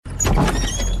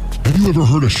Have you ever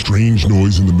heard a strange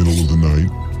noise in the middle of the night?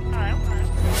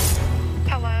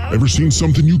 Hello? Ever seen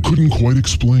something you couldn't quite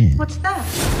explain? What's that?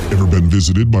 Ever been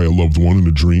visited by a loved one in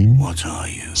a dream? What are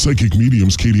you? Psychic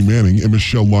mediums Katie Manning and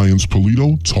Michele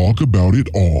Lyons-Polito talk about it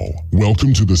all.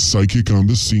 Welcome to the Psychic on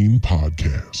the Scene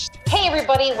podcast. Hey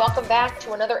everybody, welcome back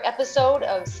to another episode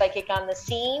of Psychic on the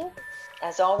Scene.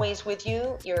 As always with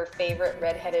you, your favorite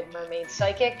redheaded mermaid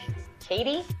psychic,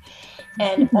 Katie.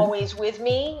 And always with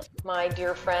me, my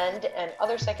dear friend and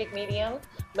other psychic medium,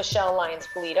 Michele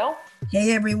Lyons-Polito.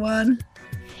 Hey everyone.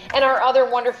 And our other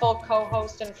wonderful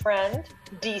co-host and friend,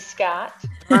 D. Scott.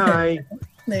 Hi.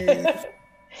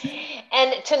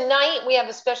 And tonight we have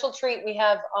a special treat. We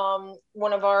have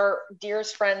one of our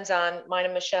dearest friends on, mine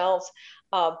and Michelle's,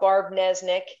 Barb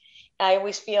Neznek. I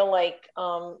always feel like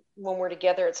when we're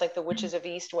together, it's like the Witches of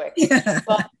Eastwick. Yeah.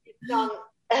 But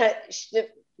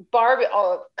Barb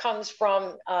comes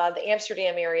from the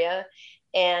Amsterdam area,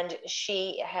 and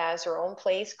she has her own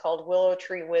place called Willow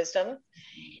Tree Wisdom.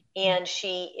 And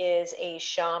she is a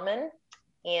shaman,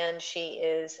 and she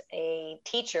is a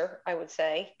teacher, I would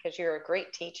say, because you're a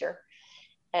great teacher,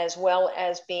 as well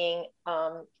as being,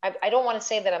 I don't want to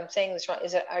say that I'm saying this wrong.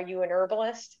 Are you an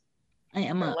herbalist? I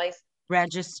am a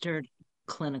registered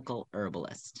clinical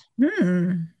herbalist.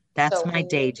 That's my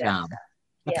day job.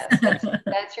 Yeah,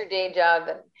 that's your day job,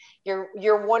 and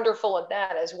you're wonderful at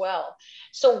that as well.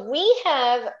 So we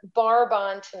have Barb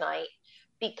on tonight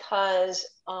because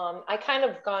I kind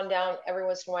of gone down every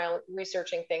once in a while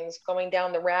researching things, going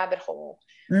down the rabbit hole,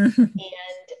 and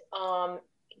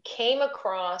came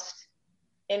across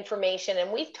information,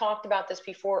 and we've talked about this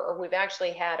before, or we've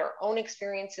actually had our own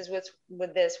experiences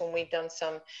with this when we've done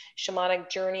some shamanic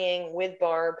journeying with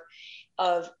Barb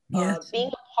of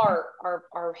being a part,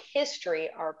 our history,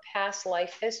 our past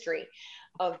life history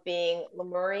of being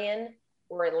Lemurian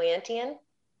or Atlantean.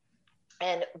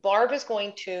 And Barb is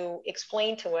going to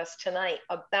explain to us tonight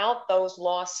about those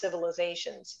lost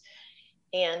civilizations.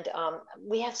 And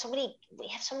we have so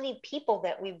many people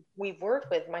that we've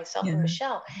worked with, myself and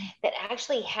Michele, that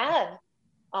actually have,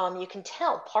 you can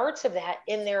tell parts of that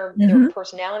in their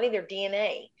personality, their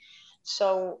DNA.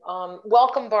 So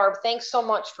welcome, Barb. Thanks so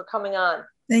much for coming on.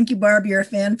 Thank you, Barb. You're a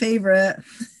fan favorite.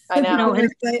 I know. I'm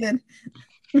excited.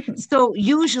 So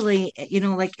usually,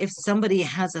 like if somebody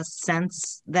has a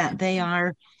sense that they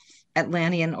are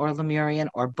Atlantean or Lemurian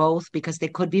or both, because they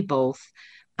could be both.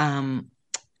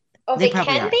 They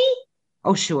can be?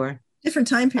 Oh, sure. Different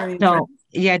time periods. No, right?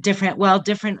 yeah, different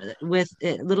with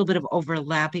a little bit of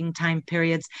overlapping time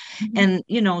periods. And,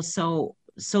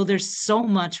 so there's so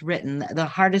much written. The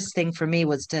hardest thing for me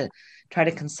was to try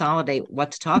to consolidate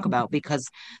what to talk about, because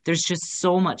there's just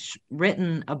so much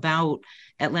written about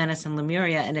Atlantis and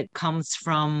Lemuria, and it comes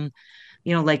from,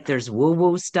 like there's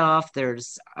woo-woo stuff,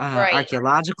 there's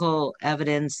archaeological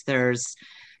evidence, there's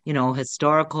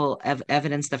historical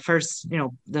evidence.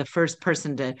 The first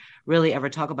person to really ever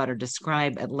talk about or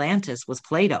describe Atlantis was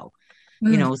Plato.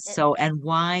 So, and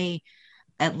why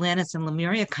Atlantis and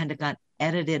Lemuria kind of got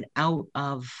edited out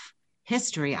of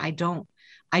history, I don't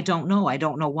know. I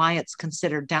don't know why it's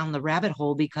considered down the rabbit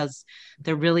hole, because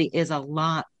there really is a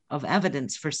lot of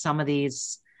evidence for some of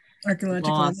these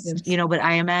archaeological evidence. But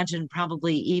I imagine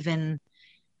probably even,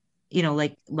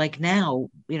 like now,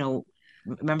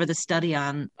 remember the study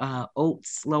on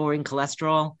oats lowering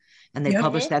cholesterol, and they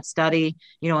published that study,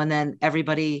 and then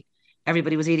everybody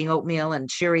was eating oatmeal and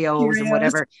Cheerios and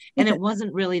whatever. And it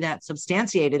wasn't really that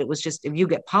substantiated. It was just, if you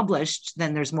get published,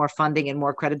 then there's more funding and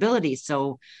more credibility.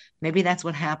 So maybe that's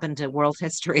what happened to world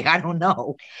history. I don't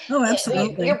know. Oh,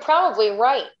 absolutely. You're probably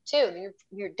right too.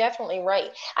 You're definitely right.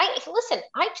 I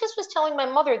just was telling my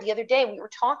mother the other day, we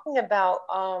were talking about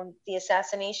the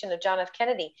assassination of John F.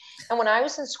 Kennedy. And when I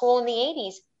was in school in the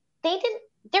 80s,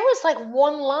 there was like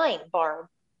one line, Barb,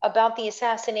 about the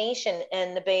assassination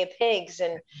and the Bay of Pigs.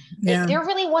 And there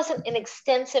really wasn't an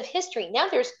extensive history. Now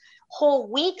there's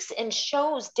whole weeks and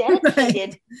shows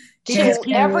dedicated to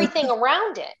everything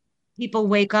around it. People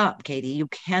wake up, Katie. You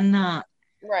cannot.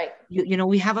 Right.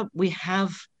 We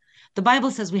have the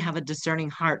Bible says we have a discerning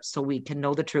heart so we can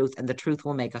know the truth, and the truth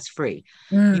will make us free.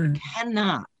 You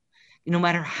cannot, no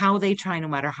matter how they try, no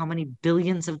matter how many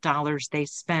billions of dollars they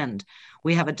spend,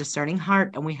 we have a discerning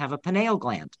heart and we have a pineal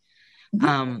gland.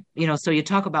 So you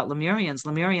talk about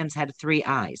Lemurians had 3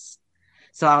 eyes.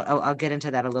 So I'll get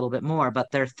into that a little bit more,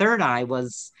 but their third eye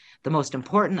was the most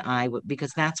important eye,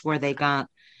 because that's where they got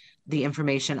the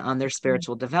information on their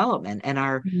spiritual development. And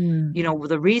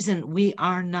the reason we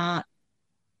are not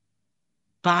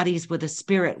bodies with a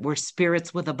spirit, we're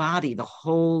spirits with a body. The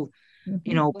whole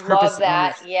you know, Love purpose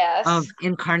that. Yes. of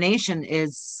incarnation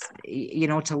is, you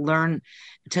know, to learn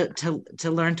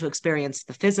to experience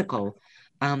the physical.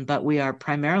 But we are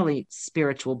primarily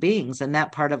spiritual beings, and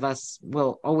that part of us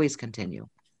will always continue.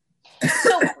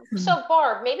 So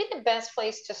Barb, maybe the best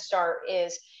place to start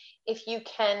is if you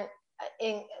can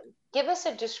give us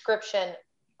a description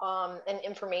and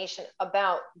information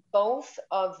about both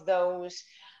of those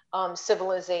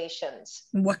civilizations.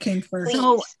 What came first?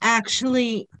 So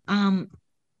actually, I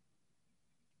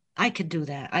could do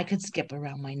that. I could skip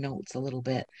around my notes a little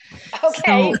bit.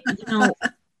 Okay. So, you know,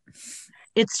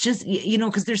 it's just, you know,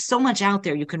 because there's so much out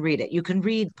there. You can read it. You can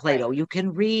read Plato. Right. You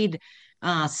can read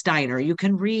Steiner. You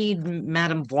can read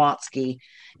Madame Blavatsky.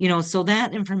 You know, so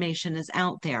that information is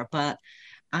out there. But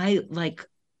I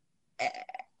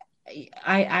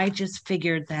just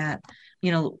figured that,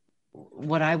 you know,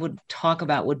 what I would talk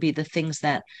about would be the things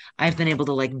that I've been able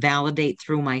to like validate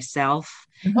through myself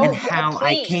and how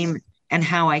I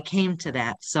came to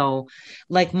that. So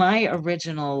like my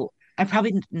original, I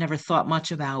probably never thought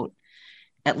much about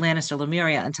Atlantis or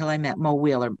Lemuria until I met Mo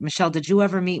Wheeler. Michele, did you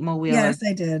ever meet Mo Wheeler? Yes,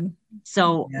 I did.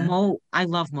 So Mo, I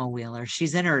love Mo Wheeler.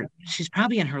 She's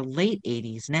probably in her late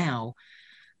 80s now.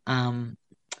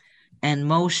 And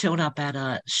Mo showed up at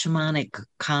a shamanic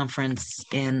conference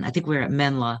I think we were at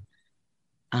Menla,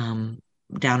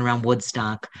 down around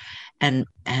Woodstock, and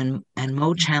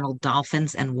Mo channeled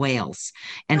dolphins and whales,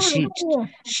 and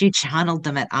she channeled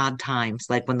them at odd times,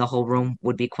 like when the whole room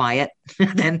would be quiet.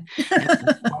 Then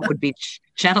Mo would be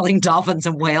channeling dolphins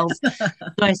and whales. So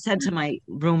I said to my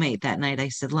roommate that night, I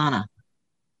said, Lana,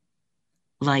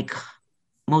 like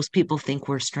most people think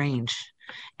we're strange,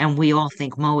 and we all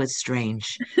think Mo is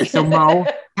strange. So Mo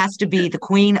has to be the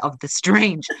queen of the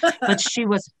strange, but she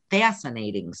was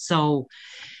fascinating. So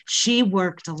she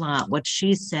worked a lot. What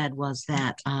she said was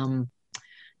that,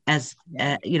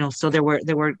 you know, so there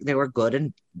were good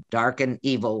and dark and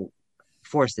evil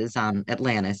forces on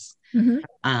Atlantis.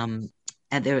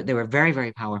 And they were very,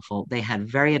 very powerful. They had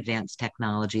very advanced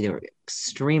technology. They were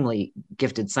extremely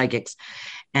gifted psychics,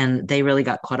 and they really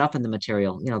got caught up in the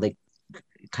material. You know, they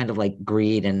kind of like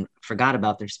greed and forgot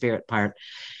about their spirit part.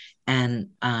 And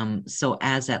so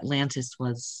as Atlantis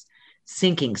was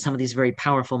sinking, some of these very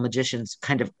powerful magicians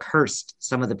kind of cursed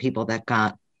some of the people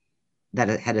that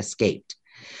had escaped.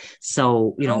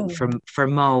 So, you know, for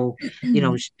Mo, you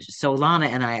know, so Lana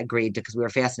and I agreed because we were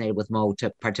fascinated with Mo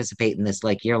to participate in this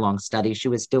like year-long study she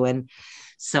was doing.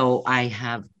 So I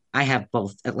have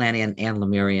both Atlantean and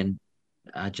Lemurian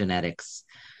genetics.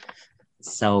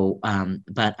 So,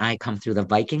 but I come through the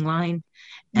Viking line,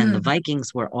 and the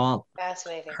Vikings were all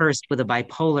cursed with a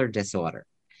bipolar disorder.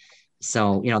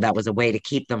 So, you know, that was a way to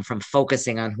keep them from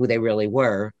focusing on who they really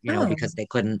were, you know, because they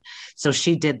couldn't. So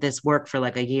she did this work for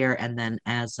like a year. And then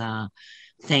as a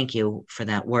thank you for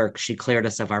that work, she cleared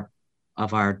us of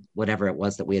our whatever it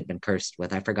was that we had been cursed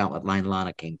with. I forgot what line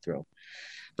Lana came through,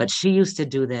 but she used to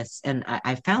do this. And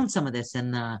I found some of this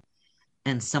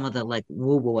in some of the like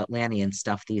woo-woo Atlantean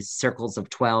stuff, these circles of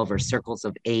 12 or circles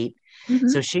of 8.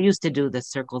 So she used to do the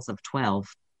circles of 12.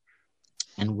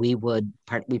 And we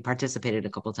participated a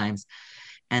couple of times,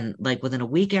 and like within a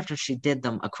week after she did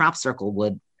them, a crop circle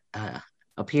would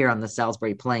appear on the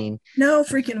Salisbury Plain. No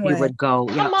freaking way! You would go,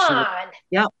 come on.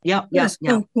 Yep.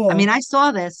 So cool. I mean, I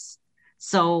saw this,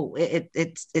 so it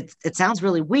sounds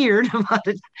really weird about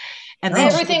it. And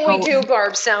then everything we do,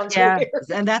 Barb, sounds weird.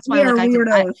 And that's why like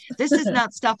this is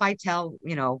not stuff I tell,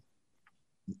 you know,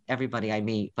 everybody I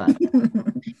meet, but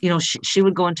you know, she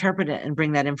would go interpret it and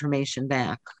bring that information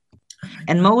back.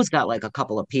 And Mo's got like a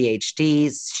couple of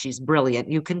PhDs. She's brilliant.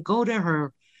 You can go to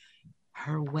her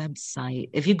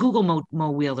website. If you Google Mo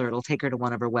Wheeler, it'll take her to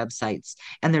one of her websites.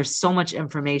 And there's so much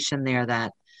information there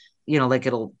that, you know, like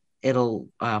it'll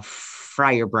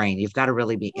fry your brain. You've got to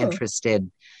really be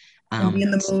interested. And be in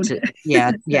the mood.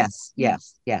 Yes.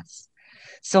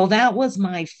 So that was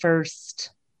my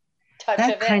first touch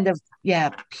that of kind it.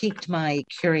 of piqued my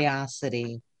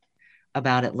curiosity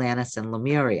about Atlantis and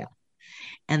Lemuria.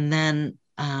 And then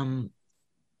I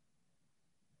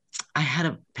had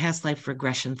a past life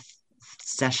regression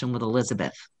session with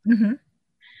Elizabeth.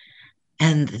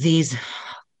 And these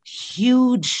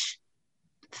huge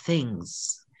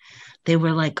things, they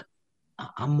were like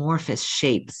amorphous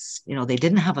shapes. You know, they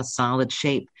didn't have a solid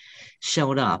shape,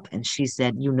 showed up. And she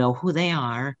said, you know who they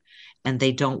are, and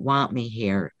they don't want me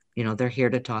here. You know, they're here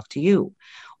to talk to you.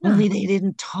 Only they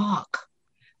didn't talk.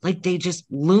 Like they just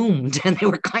loomed, and they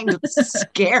were kind of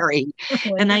scary.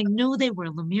 And I knew they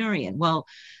were Lemurian. Well,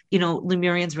 you know,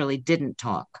 Lemurians really didn't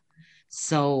talk.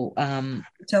 So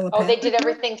they did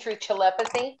everything through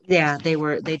telepathy. Yeah, they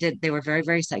were very,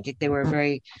 very psychic. They were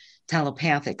very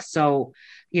telepathic. So,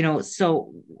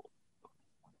 so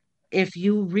if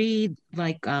you read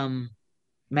like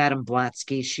Madame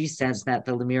Blavatsky, she says that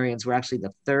the Lemurians were actually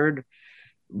the third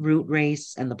root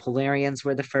race and the Polarians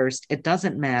were the first. It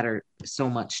doesn't matter so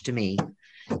much to me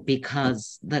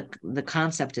because the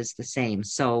concept is the same.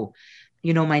 So,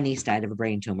 my niece died of a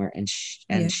brain tumor and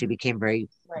she became very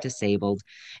disabled.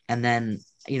 And then,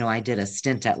 I did a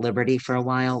stint at Liberty for a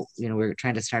while. We were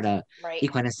trying to start a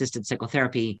equine assisted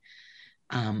psychotherapy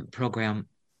program.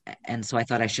 And so I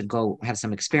thought I should go have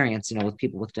some experience, with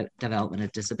people with developmental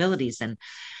disabilities. And,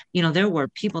 there were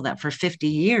people that for 50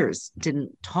 years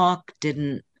didn't talk,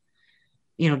 didn't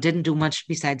do much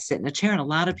besides sit in a chair. And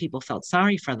a lot of people felt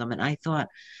sorry for them. And I thought,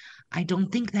 I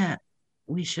don't think that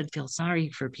we should feel sorry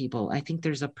for people. I think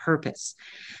there's a purpose.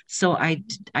 So I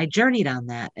journeyed on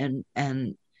that.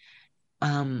 And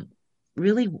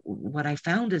really what I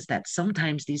found is that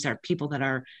sometimes these are people that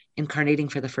are incarnating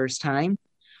for the first time,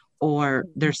 or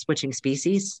they're switching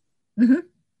species.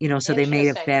 So they may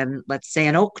have been, let's say,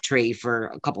 an oak tree for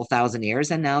a couple thousand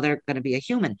years, and now they're going to be a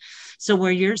human. So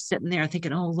where you're sitting there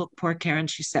thinking, oh, look, poor Karen,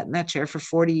 she sat in that chair for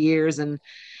 40 years, and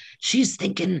she's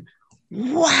thinking,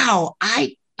 wow,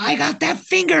 I got that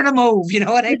finger to move, you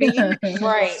know what I mean?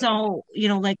 Right. So,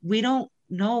 like we don't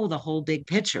know the whole big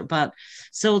picture, but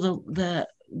so the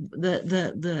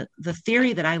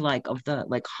theory that I like of the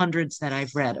like hundreds that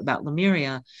I've read about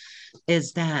Lemuria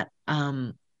is that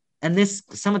and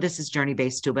some of this is journey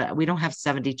based too, but we don't have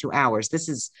 72 hours. This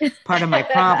is part of my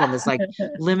problem is like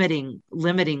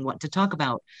limiting what to talk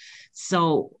about.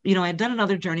 So, I'd done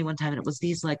another journey one time and it was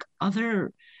these like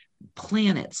other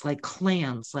planets, like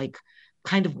clans, like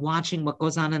kind of watching what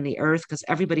goes on in the earth because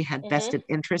everybody had vested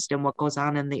interest in what goes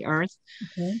on in the earth.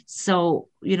 So,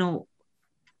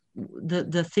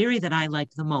 the theory that I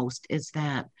like the most is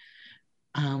that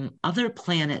other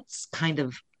planets kind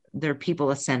of their people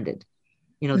ascended.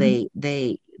 Let's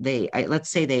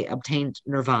say they obtained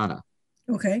nirvana.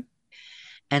 Okay.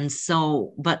 And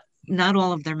so, but not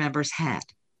all of their members had.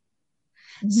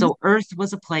 So Earth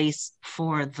was a place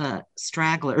for the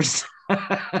stragglers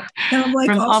kind of like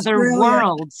from Australia. other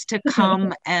worlds to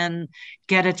come and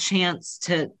get a chance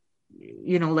to,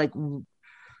 like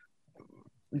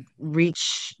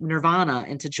reach nirvana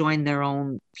and to join their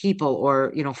own people,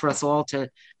 or for us all to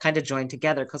kind of join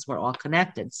together because we're all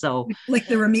connected. So like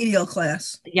the remedial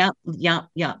class. Yeah.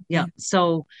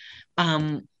 So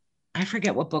I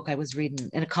forget what book I was reading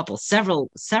in several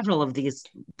of these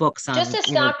books on, just to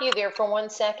stop you there for 1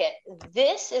 second.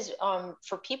 This is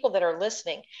for people that are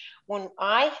listening. When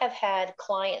I have had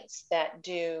clients that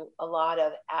do a lot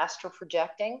of astral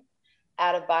projecting,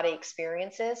 out of body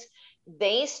experiences,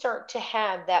 they start to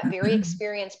have that very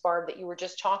experience, Barb, that you were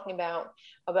just talking about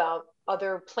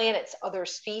other planets, other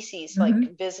species,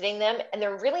 like visiting them, and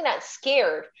they're really not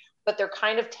scared, but they're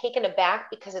kind of taken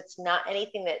aback because it's not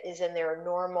anything that is in their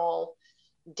normal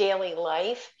daily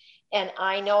life. And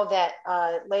I know that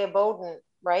Leah Bowden,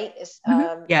 right, is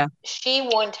she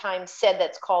one time said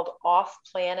that's called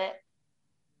off-planet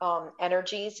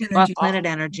energies. Off-planet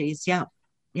energies, yeah.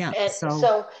 And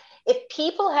so if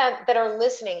people that are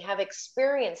listening have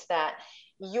experienced that,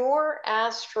 you're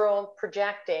astral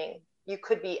projecting, you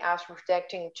could be astral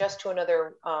projecting just to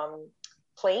another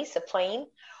place, a plane,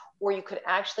 or you could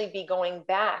actually be going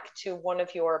back to one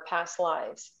of your past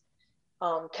lives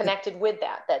connected with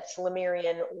that's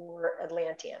Lemurian or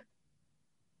Atlantean.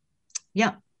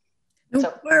 Yeah.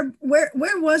 So, where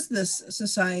was this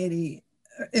society?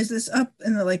 Is this up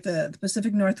in the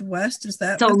Pacific Northwest? Is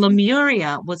that so?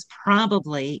 Lemuria was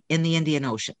probably in the Indian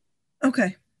Ocean.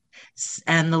 Okay.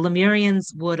 And the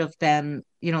Lemurians would have been,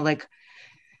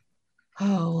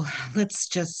 let's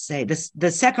just say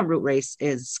the second root race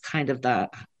is kind of the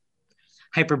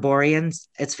Hyperboreans.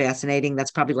 It's fascinating.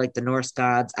 That's probably like the Norse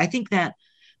gods. I think that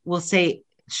we'll say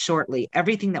shortly,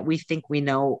 everything that we think we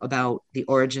know about the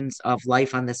origins of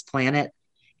life on this planet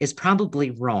is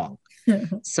probably wrong.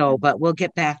 So, but we'll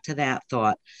get back to that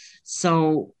thought.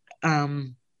 So,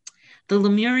 the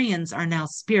Lemurians are now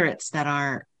spirits that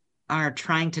are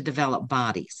trying to develop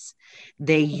bodies.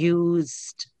 They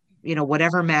used,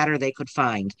 whatever matter they could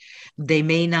find. They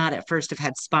may not at first have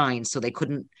had spines, so they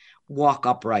couldn't walk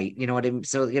upright. You know what I mean?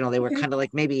 So, they were kind of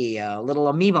like maybe a little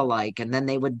amoeba-like, and then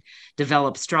they would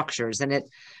develop structures. And it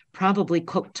probably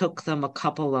took them a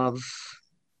couple of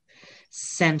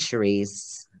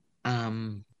centuries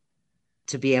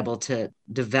to be able to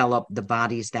develop the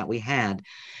bodies that we had.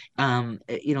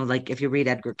 Like if you read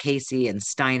Edgar Cayce and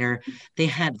Steiner, they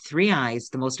had 3 eyes.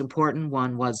 The most important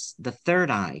one was the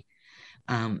third eye,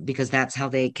 because that's how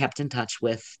they kept in touch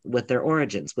with their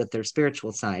origins, with their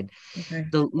spiritual side. Okay.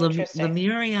 The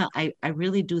Lemuria, I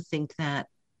really do think that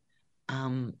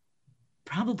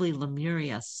probably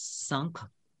Lemuria sunk,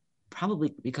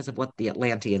 probably because of what the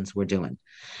Atlanteans were doing.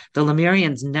 The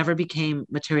Lemurians never became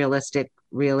materialistic,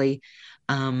 really.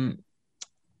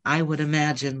 I would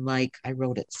imagine, like, I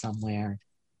wrote it somewhere,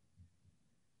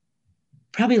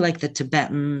 probably like the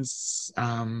Tibetans,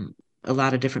 a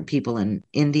lot of different people in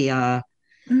India,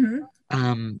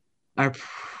 are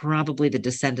probably the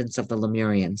descendants of the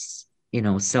Lemurians,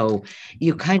 so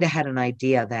you kind of had an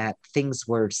idea that things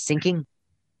were sinking.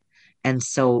 And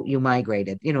so you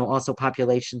migrated, also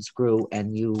populations grew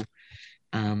and you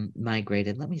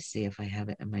migrated. Let me see if I have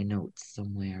it in my notes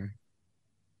somewhere.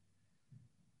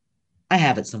 I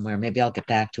have it somewhere. Maybe I'll get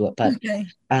back to it, but okay.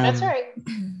 That's all right.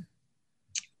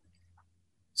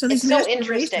 So these it's so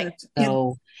interesting.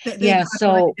 So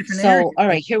all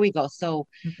right, here we go. So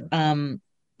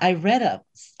I read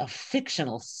a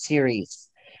fictional series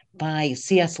by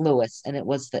C.S. Lewis, and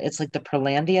it's like the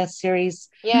Perlandia series.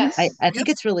 Yes. I think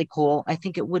it's really cool. I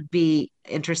think it would be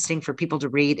interesting for people to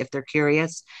read if they're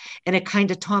curious. And it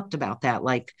kind of talked about that,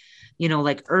 like,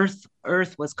 like Earth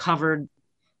was covered,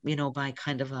 by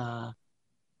kind of a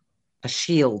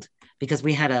shield, because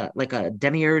we had a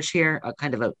demiurge here, a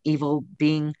kind of an evil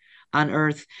being on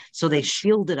Earth. So they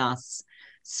shielded us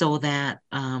so that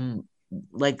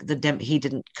he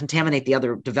didn't contaminate the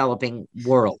other developing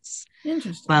worlds.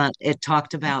 Interesting. But it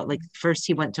talked about, like, first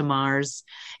he went to Mars,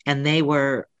 and they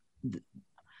were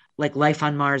like, life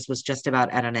on Mars was just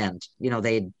about at an end.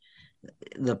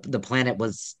 The planet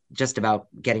was just about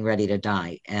getting ready to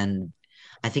die, and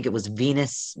I think it was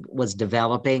Venus was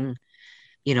developing,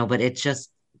 but it just,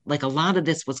 like, a lot of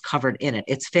this was covered in it.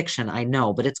 It's fiction, I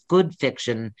know, but it's good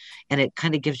fiction, and it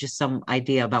kind of gives you some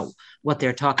idea about what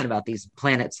they're talking about, these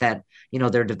planets that,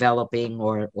 they're developing,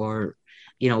 or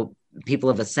people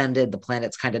have ascended, the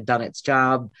planet's kind of done its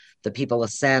job, the people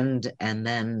ascend, and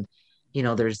then,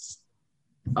 there's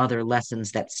other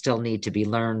lessons that still need to be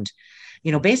learned.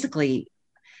 Basically,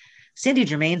 Sandy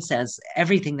Germain says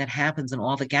everything that happens in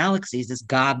all the galaxies is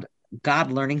God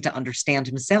learning to understand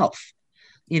himself.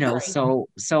 Right. So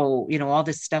all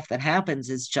this stuff that happens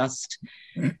is just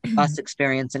us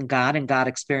experiencing God and God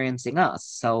experiencing us.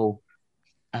 So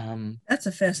that's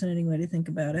a fascinating way to think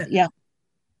about it. Yeah.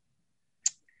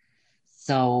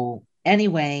 So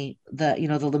anyway, the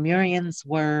Lemurians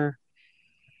were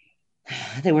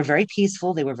very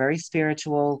peaceful. They were very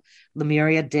spiritual.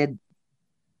 Lemuria did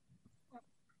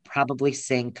probably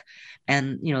sink,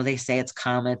 and they say it's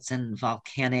comets and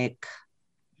volcanic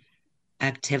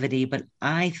activity, but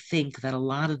I think that a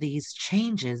lot of these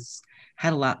changes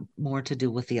had a lot more to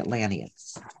do with the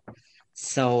Atlanteans.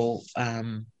 So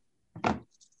I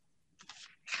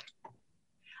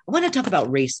want to talk about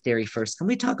race theory first. Can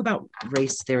we talk about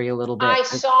race theory a little bit? I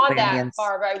saw that,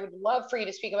 Barb. I would love for you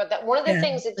to speak about that. One of the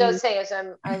things it does say, as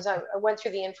I went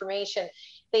through the information,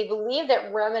 they believe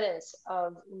that remnants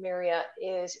of Lemuria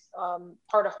is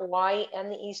part of Hawaii and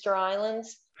the Easter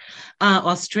Islands.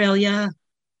 Australia,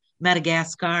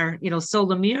 Madagascar, so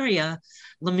Lemuria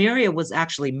was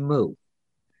actually Mu.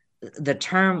 The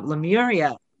term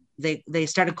Lemuria, they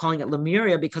started calling it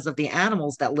Lemuria because of the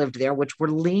animals that lived there, which were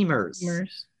lemurs.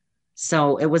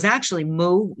 So it was actually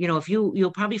Mu. If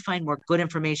you'll probably find more good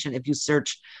information if you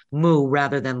search Mu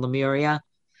rather than Lemuria.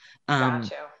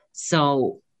 Gotcha.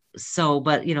 So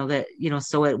but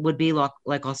so it would be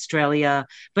like Australia,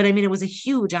 but I mean, it was a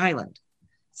huge island.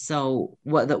 So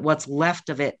what's left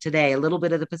of it today, a little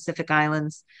bit of the Pacific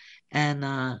Islands,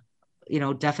 and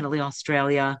definitely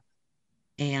Australia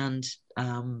and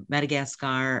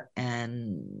Madagascar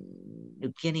and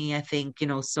New Guinea, I think,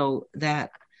 so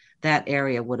that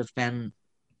area would have been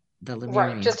the Lemurians.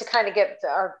 Right, just to kind of get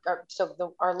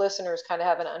our listeners kind of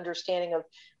have an understanding of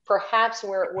perhaps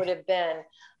where it would have been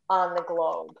on the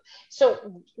globe.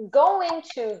 So go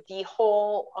into the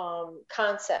whole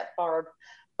concept, Barb,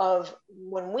 of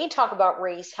when we talk about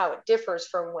race, how it differs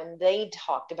from when they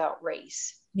talked about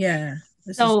race. Yeah.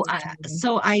 So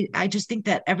I just think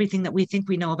that everything that we think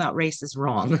we know about race is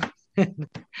wrong.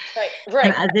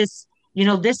 Right. And this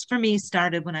for me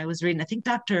started when I was reading, I think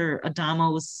Dr.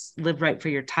 Adamo's Live Right for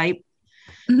Your Type.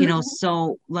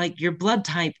 So like your blood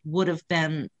type would have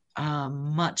been a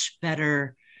much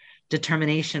better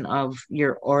determination of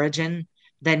your origin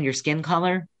than your skin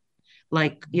color.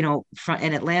 Like, in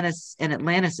Atlantis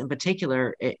in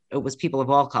particular, it was people of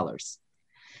all colors.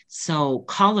 So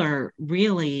color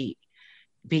really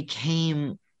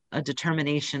became a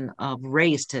determination of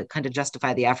race to kind of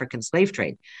justify the African slave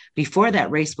trade. Before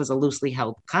that, race was a loosely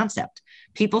held concept.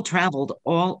 People traveled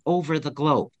all over the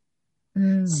globe.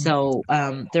 So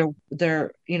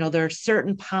there are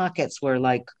certain pockets where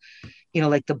like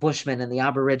the Bushmen and the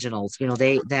Aboriginals,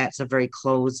 that's a very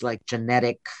closed, like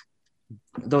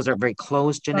those are very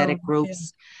closed genetic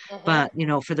groups. Yeah. But,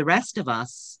 for the rest of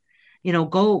us,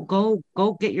 go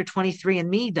get your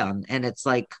 23andMe done. And it's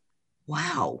like,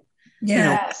 wow.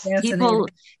 Yes.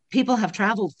 People have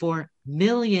traveled for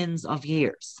millions of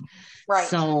years. Right.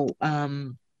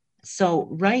 So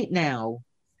right now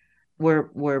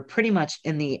we're pretty much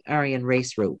in the Aryan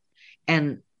race route.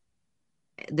 And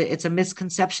it's a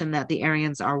misconception that the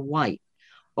Aryans are white.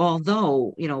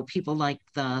 Although, people like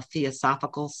the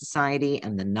Theosophical Society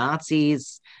and the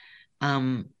Nazis,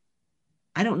 I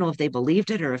don't know if they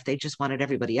believed it or if they just wanted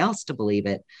everybody else to believe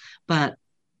it. But,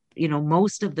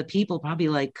 most of the people, probably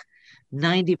like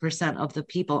 90% of the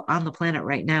people on the planet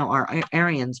right now are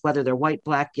Aryans, whether they're white,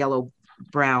 black, yellow,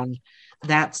 brown.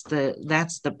 That's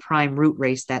the prime root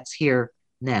race that's here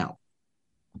now.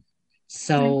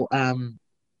 So,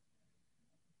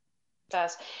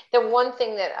 the one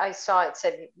thing that I saw, it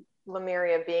said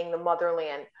Lemuria, being the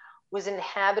motherland, was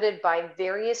inhabited by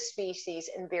various species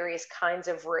and various kinds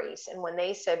of race. And when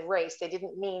they said race, they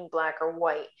didn't mean black or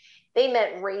white. They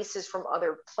meant races from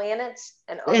other planets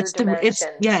and other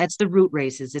dimensions. It's the root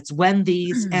races. It's when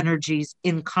these energies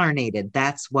incarnated.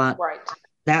 That's what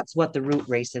the root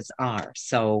races are.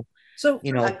 So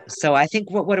I think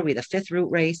what are we, the fifth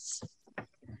root race?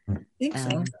 I think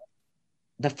so.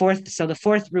 The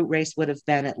fourth root race would have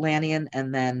been Atlantean,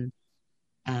 and then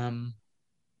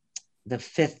the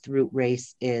fifth root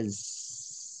race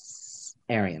is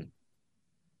Aryan.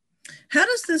 How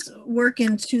does this work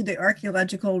into the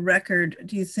archaeological record,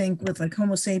 do you think, with like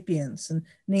Homo sapiens and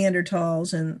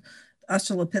Neanderthals and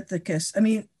Australopithecus? I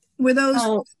mean, were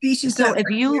those species? So if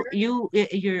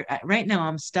you're right now,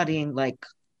 I'm studying like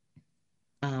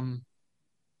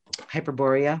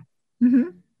Hyperborea,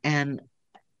 and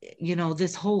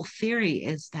this whole theory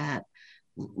is that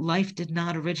life did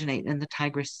not originate in the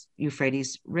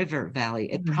Tigris-Euphrates River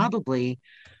Valley. It probably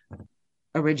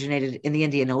originated in the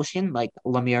Indian Ocean, like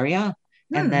Lemuria,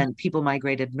 and then people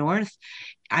migrated north.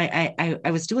 I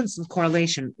was doing some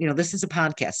correlation. This is a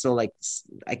podcast, so like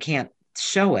I can't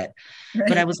show it,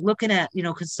 but I was looking at,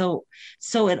 because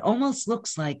so it almost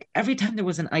looks like every time there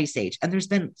was an ice age, and there's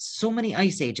been so many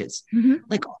ice ages,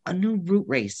 like a new root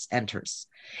race enters.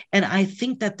 And I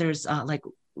think that there's like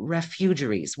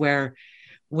refugeries where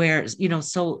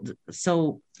so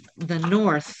the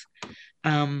north,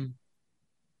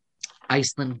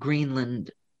 Iceland,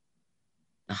 Greenland,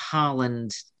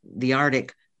 Holland, the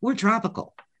Arctic, were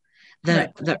tropical.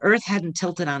 The earth hadn't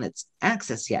tilted on its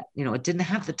axis yet. It didn't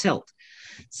have the tilt.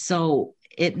 So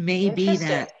it may be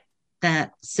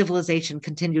that civilization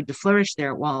continued to flourish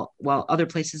there while other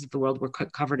places of the world were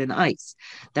covered in ice.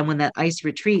 Then when that ice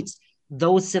retreats,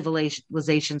 those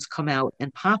civilizations come out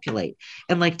and populate.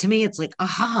 And like, to me, it's like,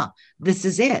 aha, this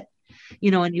is it.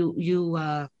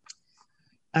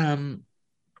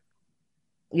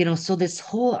 So this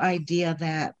whole idea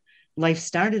that life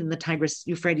started in the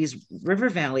Tigris-Euphrates River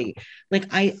Valley, like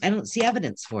I don't see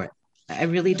evidence for it. I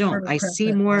really don't. I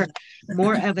see more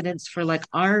evidence for like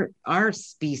our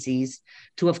species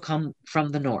to have come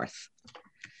from the north.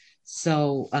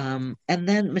 So, and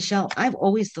then Michele, I've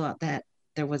always thought that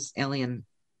there was alien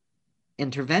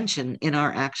intervention in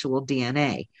our actual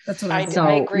DNA. That's what I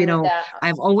agree with that.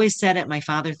 I've always said it. My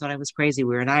father thought I was crazy.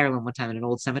 We were in Ireland one time in an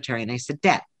old cemetery, and I said,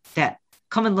 Dad,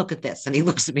 come and look at this. And he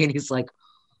looks at me and he's like,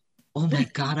 oh my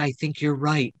God, I think you're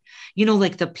right.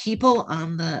 Like the people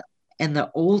in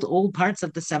the old parts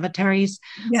of the cemeteries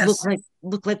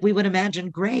look like we would imagine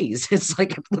grays. It's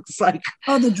like, it looks like,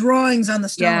 the drawings on the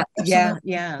stone. Yeah.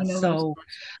 So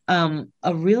a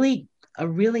really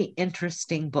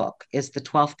interesting book is The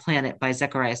 12th Planet by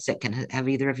Zecharia Sitchin. Have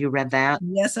either of you read that?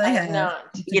 Yes, I have. Not.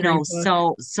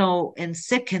 So in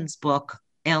Sitchin's book,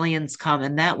 aliens come,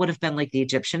 and that would have been like the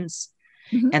Egyptians.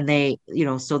 And they,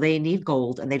 so they need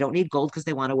gold, and they don't need gold because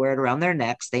they want to wear it around their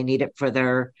necks. They need it for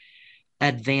their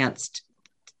advanced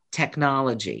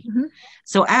technology.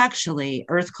 So actually,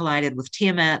 Earth collided with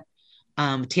Tiamat.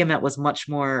 Tiamat was much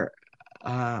more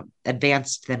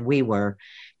advanced than we were,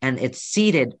 and it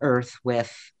seeded Earth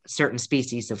with certain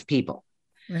species of people.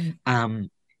 Right.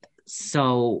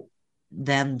 So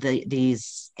then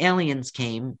these aliens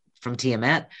came from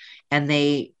Tiamat, and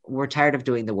they were tired of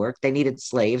doing the work. They needed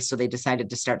slaves, so they decided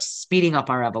to start speeding up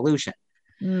our evolution.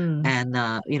 And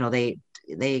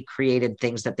they created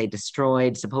things that they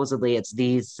destroyed. Supposedly, it's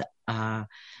these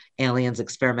aliens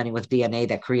experimenting with DNA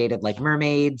that created like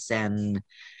mermaids and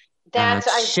I have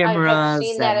chimeras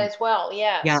seen that and as well.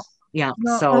 Yes. yeah.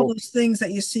 Well, So all those things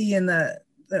that you see in the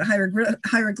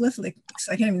hieroglyphics,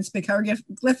 I can't even speak,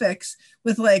 hieroglyphics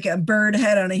with like a bird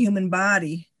head on a human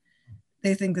body.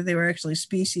 They think that they were actually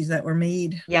species that were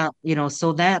made. yeah,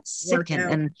 so that's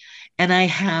sickening. And I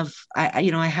have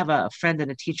a friend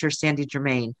and a teacher, Sandy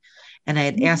Germain, and I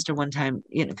had asked her one time,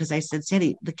 because I said,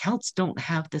 Sandy, the Celts don't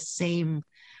have the same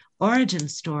origin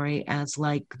story as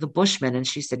like the Bushmen. And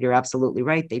she said, you're absolutely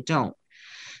right, they don't.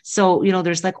 So,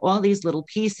 there's like all these little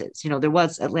pieces. There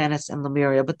was Atlantis and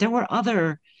Lemuria, but there were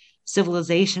other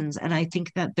civilizations. And I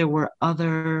think that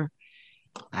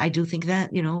I do think that,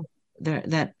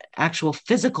 that actual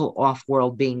physical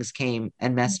off-world beings came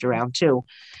and messed around too.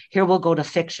 Here we'll go to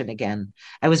fiction again.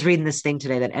 I was reading this thing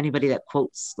today that anybody that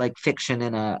quotes like fiction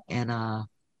in a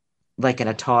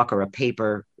talk or a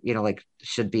paper, like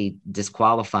should be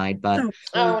disqualified. But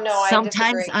oh no,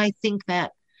 sometimes I think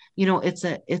that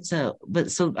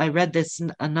but so I read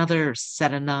another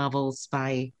set of novels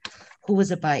by, who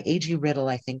was it by? A.G. Riddle,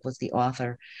 I think, was the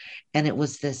author. And it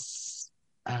was this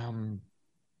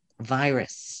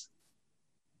virus.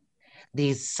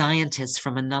 These scientists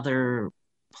from another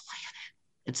planet.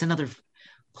 It's another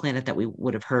planet that we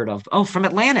would have heard of. Oh, from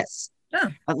Atlantis. Oh.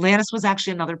 Atlantis was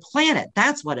actually another planet.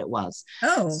 That's what it was.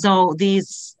 Oh. So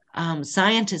these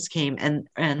scientists came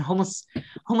and Homo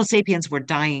sapiens were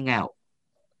dying out.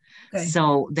 Okay.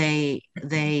 So they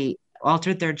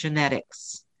altered their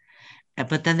genetics,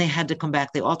 but then they had to come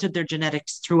back. They altered their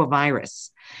genetics through a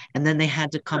virus, and then they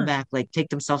had to come back, like take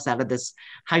themselves out of this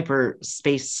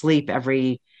hyperspace sleep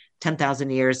every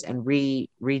 10,000 years and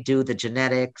redo the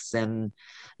genetics. And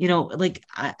like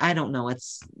I don't know.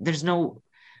 There's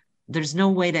no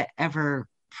way to ever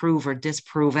prove or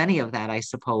disprove any of that, I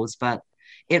suppose. But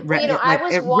it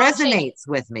resonates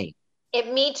with me.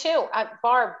 Me too.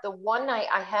 Barb, the one night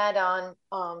I had on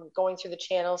going through the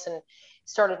channels and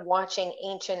started watching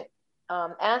Ancient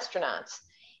Astronauts.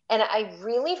 And I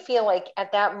really feel like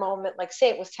at that moment, like say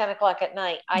it was 10 o'clock at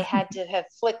night, I had to have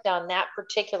flicked on that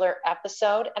particular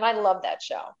episode. And I love that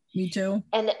show. Me too.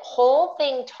 And the whole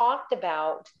thing talked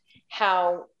about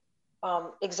how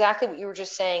exactly what you were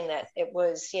just saying, that it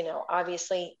was,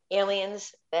 obviously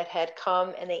aliens that had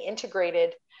come and they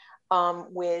integrated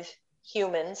with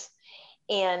humans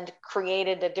and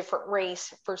created a different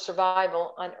race for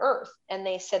survival on Earth. And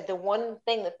they said the one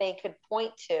thing that they could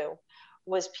point to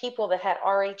was people that had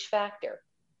RH factor.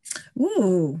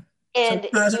 Ooh. And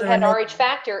if you had RH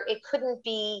factor, it couldn't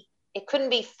be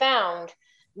found,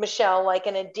 Michele, like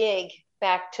in a dig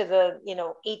back to the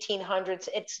 1800s.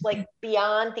 It's like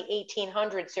beyond the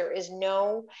 1800s. There is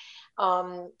no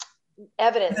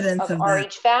evidence of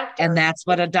RH factor. And that's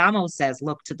what Adamo says.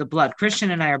 Look to the blood.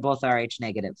 Christian and I are both RH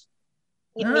negative.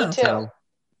 Me too. So.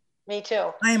 Me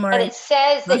too. And it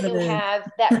says that you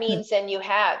have, that means then you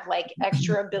have like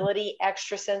extra ability,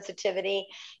 extra sensitivity.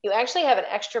 You actually have an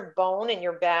extra bone in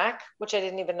your back, which I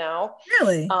didn't even know.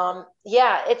 Really?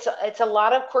 Yeah, it's a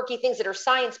lot of quirky things that are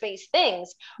science-based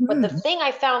things. But the thing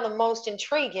I found the most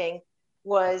intriguing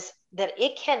was that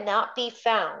it cannot be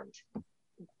found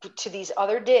to these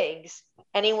other digs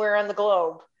anywhere on the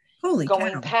globe. Holy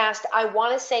going cow. Past, I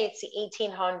want to say it's the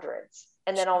 1800s.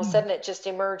 And then all of a sudden it just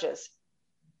emerges.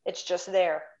 It's just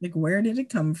there. Like, where did it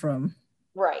come from?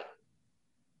 Right.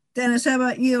 Dennis, how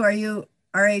about you? Are you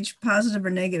RH positive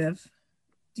or negative?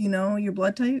 Do you know your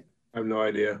blood type? I have no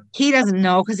idea. He doesn't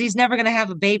know because he's never going to have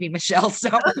a baby, Michele. So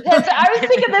I was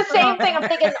thinking the same thing. I'm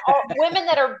thinking women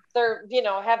that are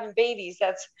having babies.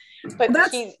 That's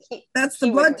the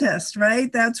blood test,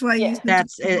 right? That's why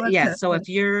that's it. Yeah. So if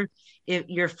your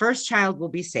first child will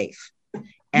be safe,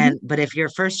 but if your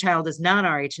first child is not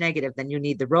RH negative, then you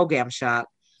need the RhoGAM shot,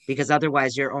 because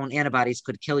otherwise your own antibodies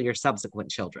could kill your subsequent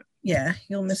children. Yeah,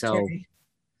 you'll miscarry.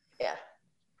 Yeah.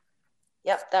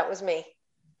 Yep, that was me.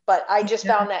 But I just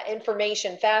found that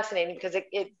information fascinating because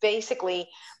it basically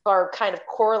kind of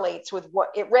correlates with what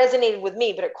it resonated with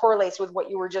me, but it correlates with what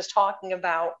you were just talking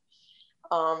about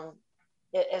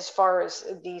as far as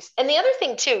these. And the other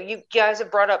thing too, you guys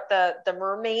have brought up the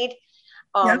mermaid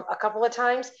a couple of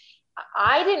times.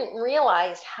 I didn't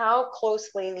realize how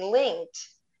closely linked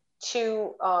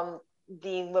to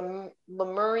the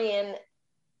Lemurian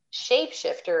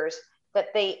shapeshifters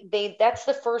that that's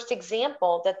the first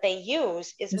example that they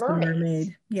use is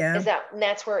mermaids. Yeah. And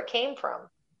that's where it came from.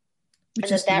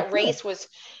 And that race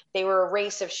they were a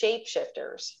race of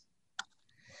shapeshifters.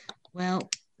 Well,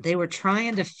 they were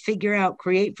trying to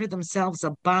create for themselves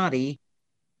a body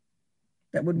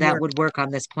that would work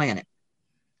on this planet.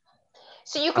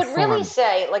 So you could really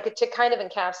say, like, to kind of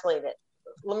encapsulate it,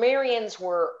 Lemurians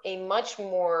were a much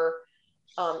more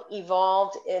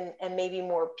evolved and maybe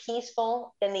more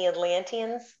peaceful than the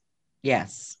Atlanteans.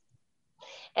 Yes.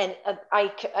 And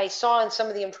I saw in some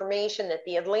of the information that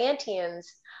the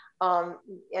Atlanteans,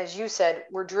 as you said,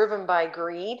 were driven by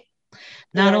greed.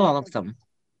 Not all of them.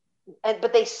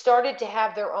 But they started to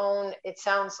have their own, it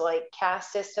sounds like,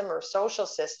 caste system or social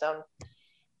system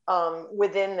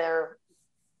within their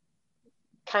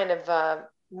kind of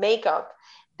makeup,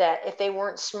 that if they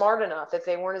weren't smart enough, if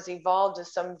they weren't as evolved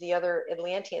as some of the other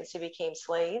Atlanteans, they became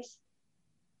slaves.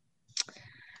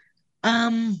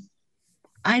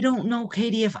 I don't know,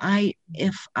 Katie, if I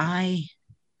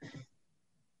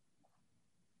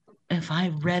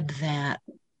read that,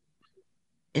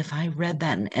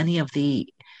 in any of the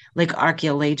like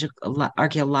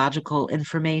archaeological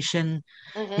information,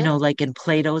 like in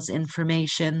Plato's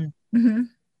information,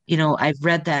 I've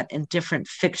read that in different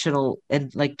fictional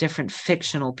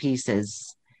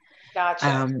pieces.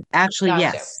 Gotcha. Actually, gotcha.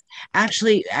 Yes.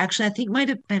 Actually, I think it might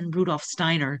have been Rudolf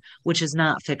Steiner, which is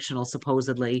not fictional,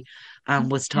 supposedly,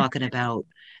 was talking about,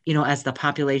 as the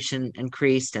population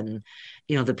increased and,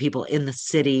 the people in the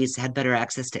cities had better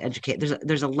access to educate.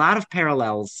 There's a lot of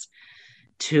parallels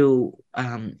to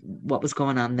what was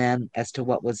going on then as to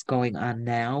what was going on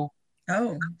now.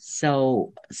 Oh.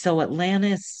 So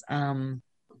Atlantis,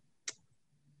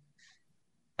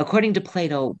 according to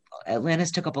Plato,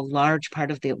 Atlantis took up a large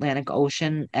part of the Atlantic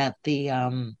Ocean at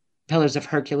the Pillars of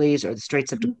Hercules or the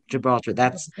Straits of Gibraltar.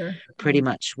 That's pretty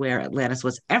much where Atlantis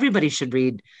was. Everybody should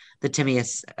read the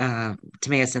Timaeus and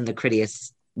the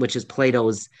Critias, which is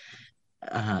Plato's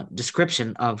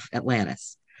description of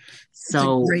Atlantis.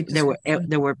 So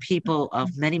there were people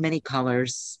of many, many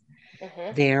colors.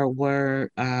 There were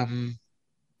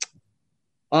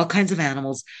all kinds of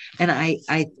animals. And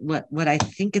what I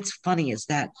think it's funny is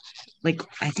that, like,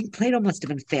 I think Plato must have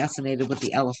been fascinated with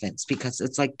the elephants, because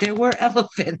it's like there were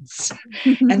elephants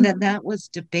and then that was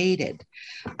debated.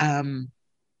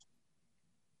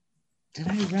 Did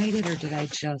I write it or did I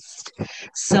just?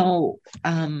 So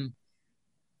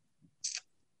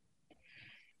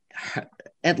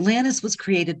Atlantis was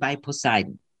created by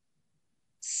Poseidon.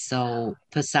 So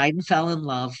Poseidon fell in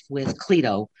love with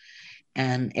Cleito,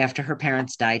 and after her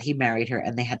parents died, he married her,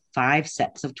 and they had 5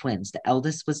 sets of twins. The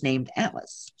eldest was named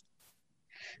Atlas.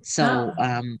 So,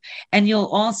 and you'll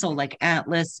also, like,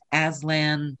 Atlas,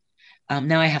 Aslan.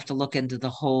 Now I have to look into the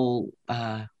whole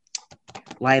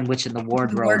Lion, Witch, and the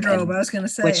Wardrobe. I was going to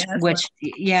say, which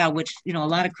a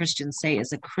lot of Christians say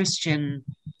is a Christian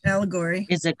allegory.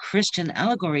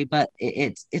 But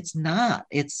it's not.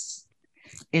 It's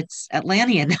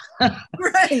Atlantean.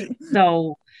 Right.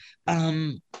 So,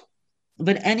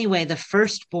 but anyway, the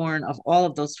firstborn of all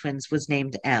of those twins was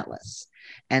named Atlas.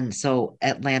 And so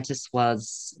Atlantis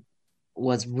was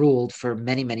ruled for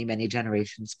many, many, many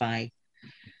generations by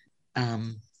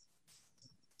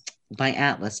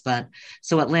Atlas. But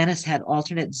so Atlantis had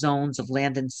alternate zones of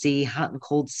land and sea, hot and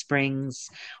cold springs,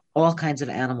 all kinds of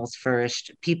animals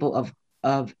flourished. People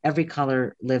of every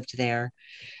color lived there.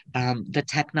 The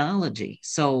technology.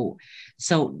 So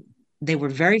they were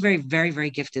very, very, very, very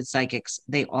gifted psychics.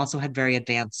 They also had very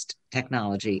advanced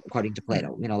technology, according to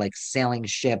Plato, like sailing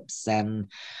ships. And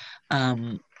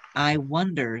I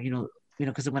wonder,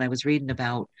 because when I was reading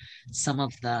about some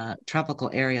of the tropical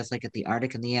areas, like at the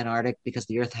Arctic and the Antarctic, because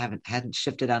the Earth hadn't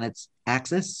shifted on its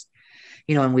axis,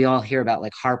 and we all hear about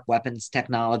like HARP weapons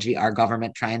technology, our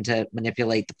government trying to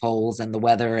manipulate the poles and the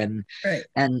weather, and right.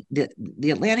 And the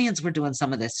Atlanteans were doing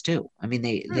some of this too. I mean,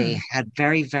 they had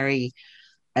very, very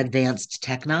advanced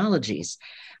technologies.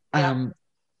 Yeah.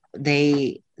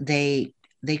 They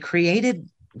created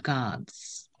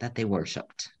gods that they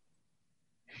worshipped.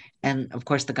 And of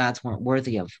course, the gods weren't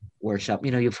worthy of worship.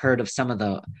 You've heard of some of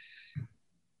the,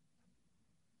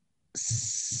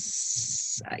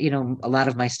 a lot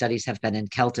of my studies have been in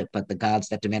Celtic, but the gods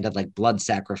that demanded like blood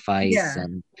sacrifice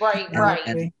and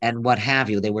what have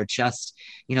you, they were just,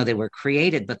 they were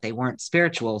created, but they weren't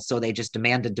spiritual. So they just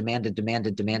demanded.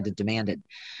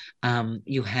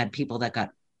 You had people that got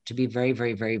to be very,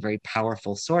 very, very, very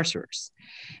powerful sorcerers.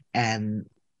 And,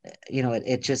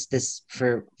 it just this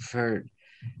for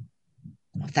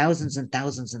thousands and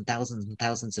thousands and thousands and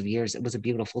thousands of years, it was a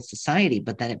beautiful society,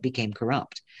 but then it became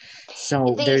corrupt.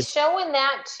 So they show in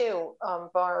that too,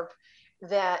 Barb,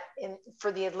 that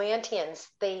for the Atlanteans,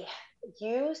 they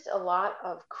used a lot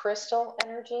of crystal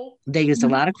energy. They used a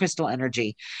lot of crystal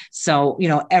energy. So,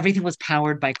 everything was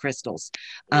powered by crystals.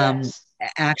 Yes.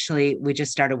 Actually, we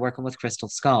just started working with crystal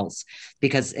skulls,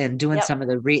 because in doing some of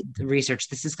the research,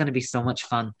 this is going to be so much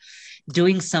fun.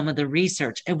 Doing some of the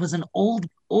research, it was an old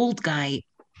guy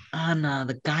on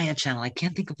the Gaia channel. I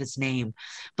can't think of his name,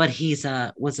 but he's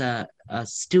was a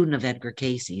student of Edgar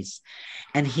Casey's,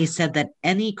 and he said that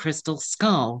any crystal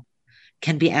skull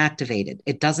can be activated.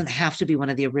 It doesn't have to be one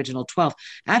of the original 12.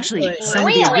 Actually, some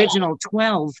of the original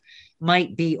 12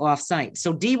 might be off-site.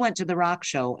 So Dee went to the rock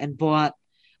show and bought,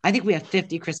 I think we have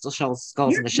 50 crystal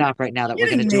skulls in the shop right now that we're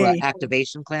going to do an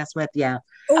activation class with. Yeah.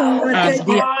 Oh, that's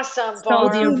awesome,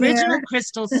 Barb. So the original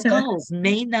crystal skulls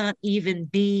may not even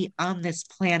be on this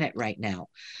planet right now.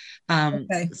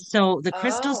 So the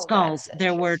crystal skulls,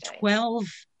 there were 12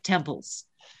 temples.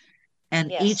 And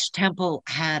each temple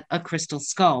had a crystal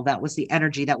skull. That was the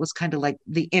energy. That was kind of like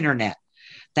the internet.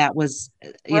 That was,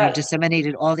 you know,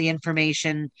 disseminated all the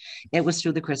information. It was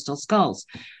through the crystal skulls.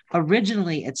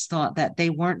 Originally, it's thought that they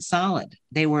weren't solid.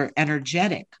 They were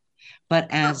energetic. But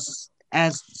as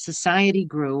society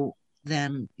grew,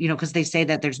 then, you know, because they say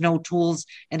that there's no tools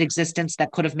in existence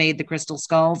that could have made the crystal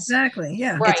skulls. Exactly.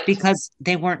 Yeah. It's because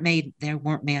they weren't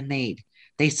man-made.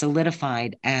 They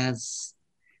solidified as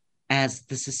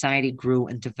the society grew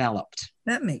and developed.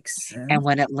 That makes sense. And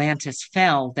when Atlantis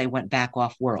fell, they went back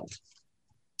off world.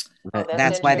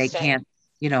 That's why they can't,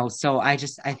 you know, so I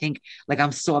think, like,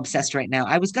 I'm so obsessed right now.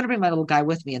 I was going to bring my little guy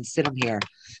with me and sit him here,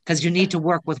 because you need to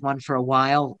work with one for a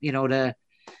while, to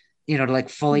like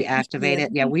fully activate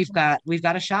it. Yeah, we've got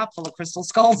a shop full of crystal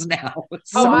skulls now.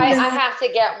 So. Oh, I have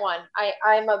to get one.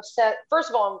 I'm obsessed. First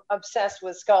of all, I'm obsessed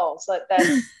with skulls.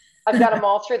 That's I've got them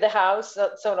all through the house,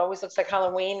 so it always looks like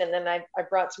Halloween. And then I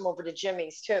brought some over to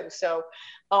Jimmy's too. So,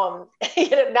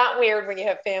 not weird when you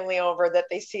have family over that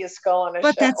they see a skull on a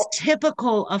But show. That's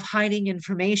typical of hiding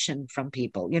information from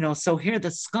people, So here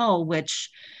the skull, which,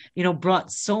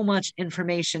 brought so much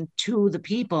information to the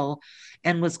people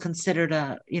and was considered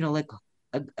a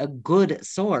good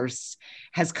source,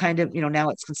 has kind of, now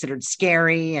it's considered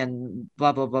scary and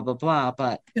blah, blah, blah, blah, blah.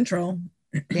 But control.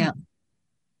 Yeah.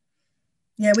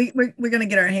 Yeah, we're going to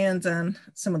get our hands on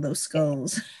some of those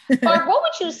skulls. Barb, what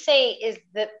would you say is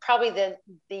probably the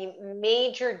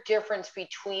major difference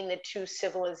between the two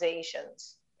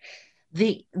civilizations?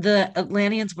 The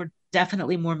Atlanteans were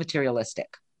definitely more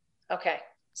materialistic. Okay.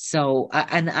 So,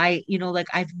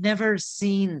 I've never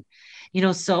seen,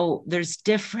 so there's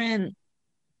different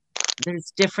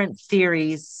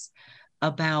theories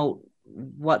about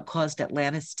what caused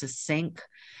Atlantis to sink,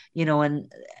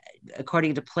 and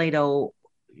according to Plato,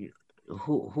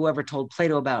 whoever told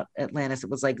Plato about Atlantis, it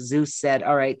was like Zeus said,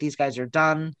 all right, these guys are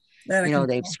done.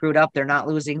 They've screwed up. They're not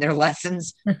losing their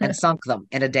lessons, and sunk them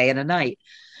in a day and a night.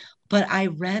 But I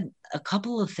read a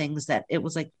couple of things that it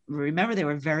was like, remember, they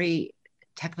were very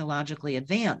technologically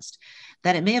advanced,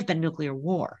 that it may have been nuclear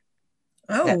war.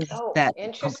 That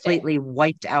completely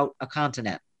wiped out a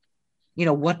continent.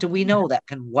 What do we know that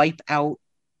can wipe out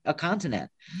a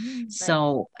continent? Right.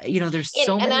 So, there's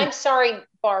so many. And I'm sorry,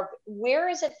 Barb, where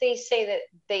is it they say that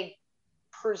they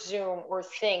presume or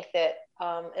think that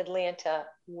Atlanta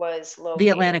was located? The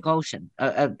Atlantic Ocean.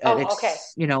 Okay.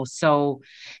 So,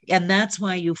 and that's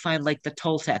why you find like the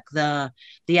Toltec, the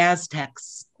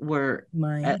Aztecs are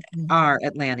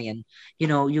Atlantean.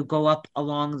 You go up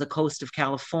along the coast of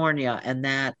California, and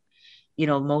that,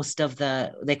 most of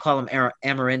they call them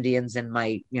Amerindians in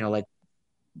my, like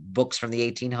books from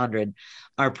the 1800s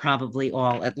are probably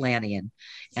all Atlantean.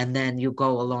 And then you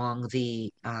go along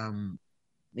the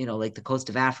like the coast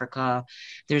of Africa.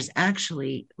 There's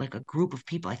actually like a group of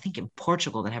people, I think in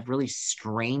Portugal, that have really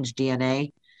strange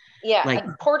DNA. Yeah,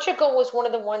 Portugal was one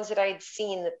of the ones that I had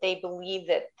seen that they believe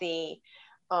that the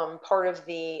part of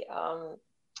the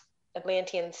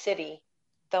Atlantean city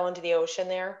fell into the ocean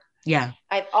there. Yeah.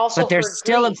 I've also but there's heard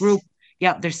still Greece. a group.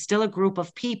 Yeah, there's still a group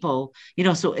of people,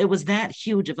 so it was that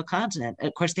huge of a continent.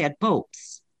 Of course, they had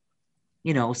boats,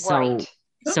 so right.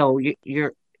 So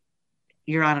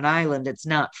you're on an island. It's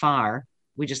not far.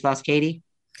 We just lost Katie.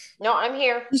 No, I'm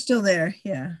here. You're still there.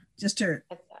 Yeah, just her.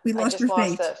 We lost her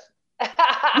faith.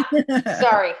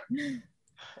 Sorry,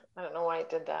 I don't know why I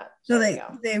did that. So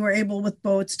they were able with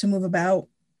boats to move about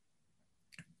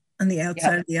on the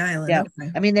outside of the island. Yeah,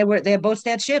 okay. I mean they had boats,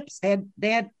 they had ships, they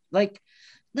had like,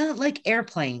 not like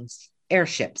airplanes,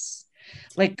 airships,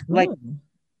 like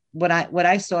what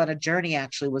I saw on a journey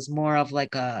actually was more of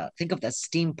like think of the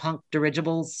steampunk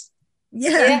dirigibles.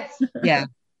 Yeah,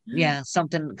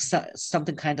 something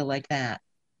kind of like that.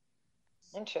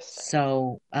 Interesting.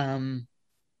 So and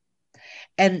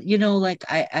like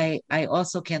I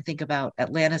also can't think about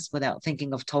Atlantis without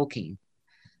thinking of Tolkien.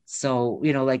 So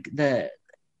like the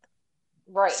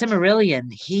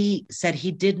Silmarillion, he said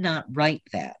he did not write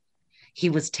that. He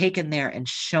was taken there and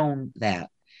shown that,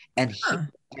 and he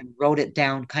and wrote it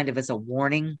down kind of as a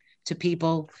warning to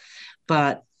people.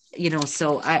 But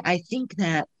So I think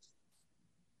that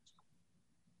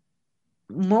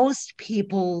most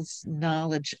people's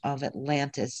knowledge of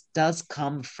Atlantis does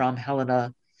come from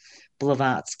Helena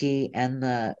Blavatsky and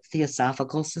the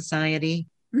Theosophical Society.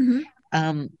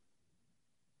 Mm-hmm.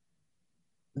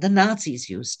 The Nazis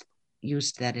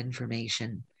used that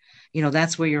information.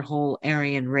 That's where your whole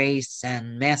Aryan race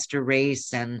and master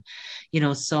race and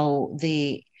so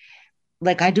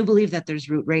I do believe that there's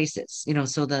root races.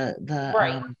 So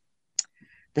Right.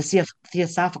 the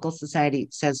Theosophical Society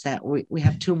says that we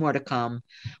have two more to come.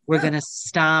 We're going to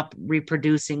stop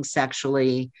reproducing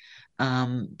sexually,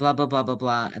 blah, blah, blah, blah,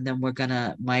 blah. And then we're going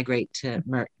to migrate to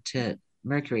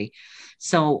Mercury.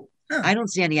 So I don't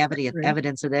see any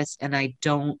evidence of this, and I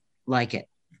don't like it.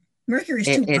 Mercury's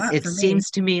too hot it for me.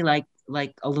 seems to me like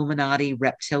Illuminati,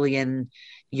 reptilian,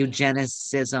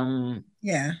 eugenicism.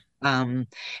 Yeah. And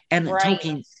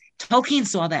right. Tolkien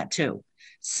saw that too.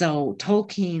 So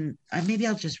Tolkien, maybe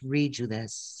I'll just read you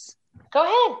this. Go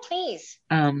ahead, please.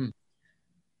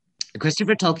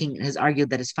 Christopher Tolkien has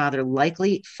argued that his father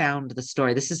likely found the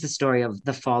story. This is the story of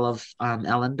the fall of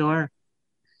Elendor.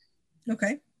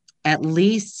 Okay. At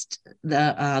least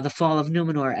the fall of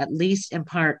Numenor, at least in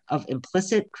part of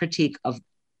implicit critique of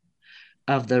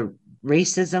the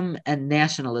racism and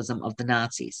nationalism of the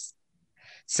Nazis.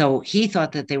 So he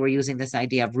thought that they were using this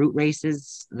idea of root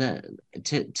races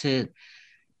to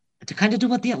kind of do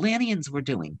what the Atlanteans were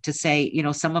doing, to say,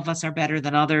 some of us are better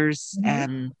than others. Mm-hmm.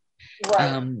 And,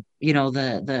 right.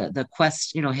 The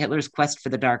quest, Hitler's quest for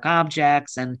the dark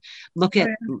objects, and look at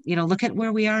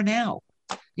where we are now.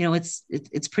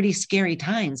 It's pretty scary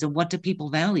times. And what do people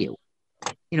value?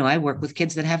 I work with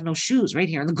kids that have no shoes right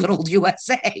here in the good old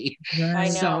USA. Right. I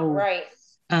know, right.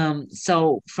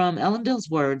 So from Elendil's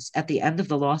words, at the end of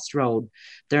the Lost Road,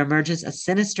 there emerges a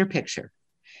sinister picture: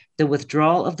 the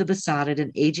withdrawal of the besotted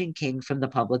and aging king from the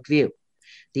public view,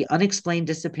 the unexplained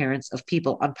disappearance of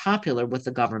people unpopular with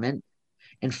the government,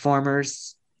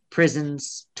 informers,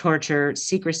 prisons, torture,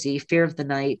 secrecy, fear of the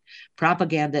night,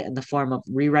 propaganda in the form of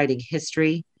rewriting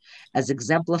history, as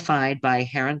exemplified by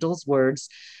Harandul's words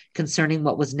concerning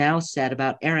what was now said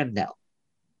about Arundel.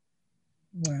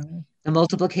 Wow. The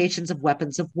multiplications of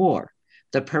weapons of war,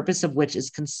 the purpose of which is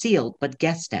concealed but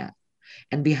guessed at,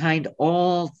 and behind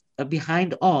all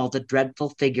the dreadful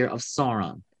figure of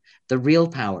Sauron, the real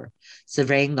power,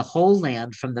 surveying the whole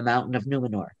land from the mountain of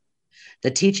Numenor.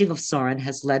 The teaching of Sauron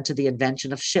has led to the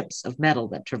invention of ships of metal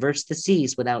that traverse the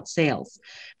seas without sails,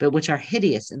 but which are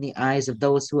hideous in the eyes of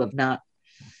those who have not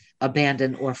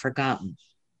abandoned or forgotten.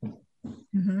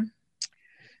 Mm-hmm.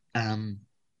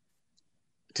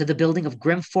 To the building of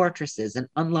grim fortresses and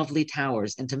unlovely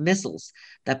towers, and to missiles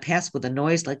that pass with a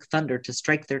noise like thunder to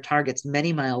strike their targets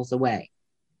many miles away.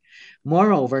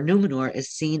 Moreover, Numenor is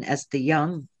seen as the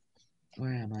young.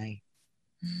 Where am I?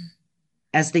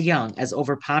 As the young, as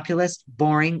overpopulous,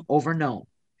 boring, overknown.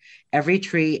 Every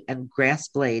tree and grass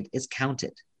blade is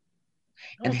counted.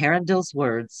 And Harandil's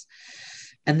words,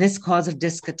 and this cause of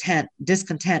discontent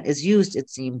is used, it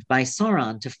seemed, by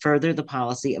Sauron to further the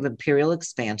policy of imperial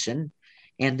expansion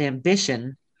and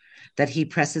ambition that he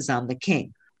presses on the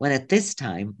king, when at this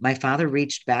time my father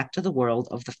reached back to the world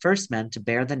of the first men to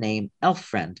bear the name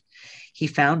Elf-friend. He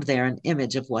found there an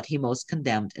image of what he most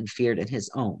condemned and feared in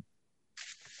his own.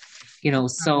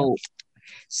 So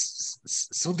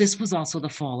this was also the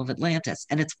fall of Atlantis,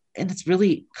 and it's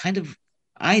really kind of,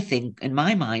 I think, in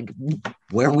my mind,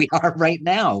 where we are right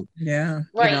now. Yeah.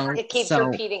 Right. It keeps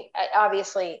repeating.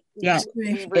 Obviously, yeah.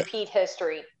 We repeat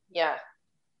history. Yeah.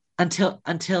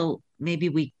 Until maybe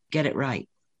we get it right.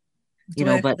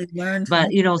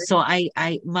 So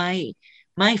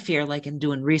my fear, like in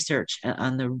doing research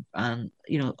on a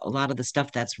lot of the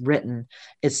stuff that's written,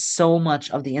 is so much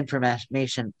of the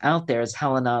information out there is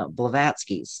Helena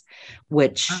Blavatsky's,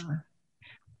 which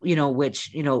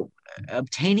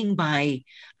obtaining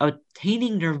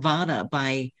nirvana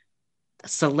by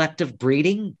selective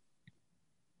breeding,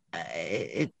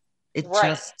 it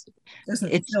right.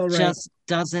 just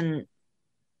doesn't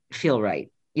feel right.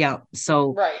 Yeah.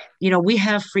 So, right. We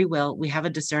have free will, we have a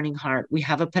discerning heart, we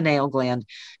have a pineal gland.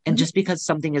 And just because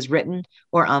something is written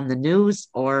or on the news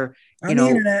or, on the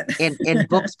internet, in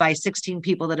books by 16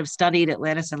 people that have studied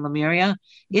Atlantis and Lemuria,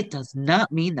 it does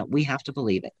not mean that we have to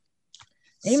believe it.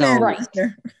 Amen.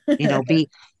 So,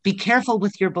 be careful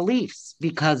with your beliefs,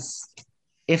 because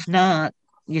if not,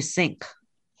 you sink.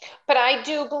 But I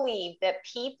do believe that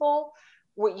people,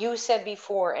 what you said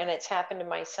before, and it's happened to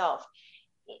myself,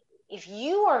 if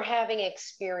you are having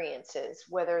experiences,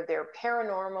 whether they're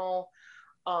paranormal,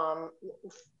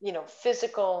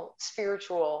 physical,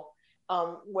 spiritual,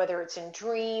 whether it's in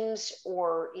dreams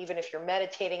or even if you're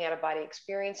meditating out of body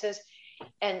experiences,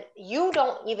 and you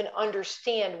don't even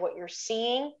understand what you're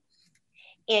seeing,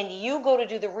 and you go to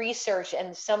do the research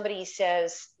and somebody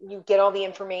says, you get all the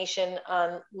information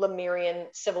on Lemurian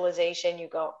civilization, you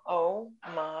go, oh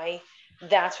my,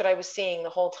 that's what I was seeing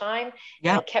the whole time.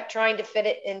 Yeah. And I kept trying to fit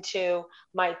it into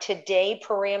my today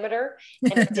parameter,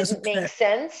 and it didn't make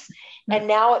sense. And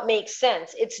now it makes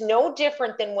sense. It's no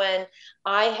different than when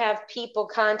I have people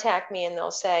contact me and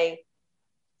they'll say,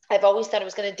 I've always thought I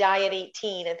was going to die at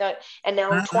 18. And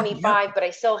now I'm 25, but I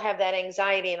still have that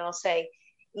anxiety. And I'll say,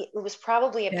 it was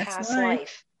probably a past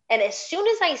life. And as soon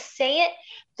as I say it,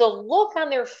 the look on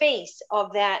their face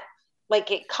of that,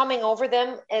 like it coming over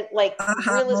them and like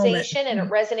realization moment. And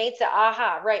it resonates, the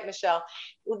aha, right, Michele?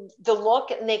 The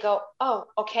look, and they go, oh,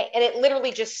 okay. And it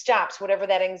literally just stops whatever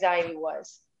that anxiety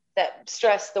was, that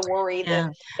stress, the worry,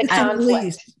 the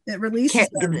conflict. It releases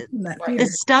them from that fear. The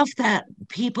stuff that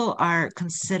people are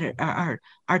considered, are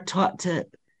taught to,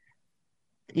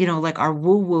 like our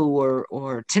woo-woo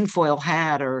or tinfoil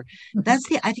hat, or I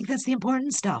think that's the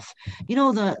important stuff.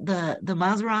 The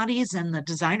Maseratis and the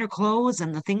designer clothes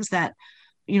and the things that,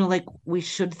 like we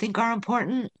should think are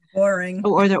important. Boring.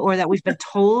 Or that we've been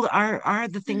told are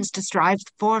the things to strive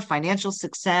for, financial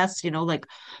success, like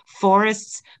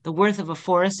forests, the worth of a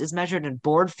forest is measured in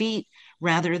board feet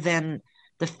rather than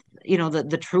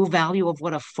the true value of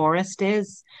what a forest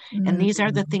is. Mm-hmm. And these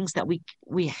are the things that we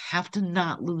have to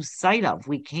not lose sight of.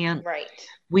 We can't, right.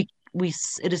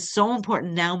 It is so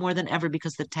important now more than ever,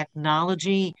 because the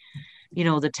technology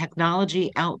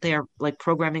out there, like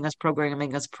programming us,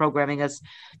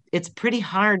 it's pretty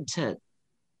hard to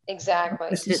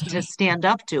stand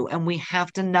up to. And we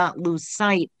have to not lose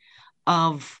sight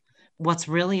of what's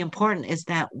really important, is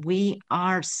that we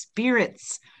are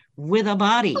spirits with a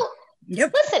body.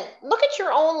 Yep. Listen, look at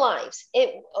your own lives.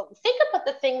 Think about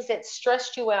the things that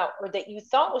stressed you out or that you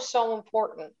thought was so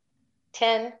important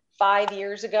 5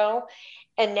 years ago.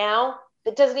 And now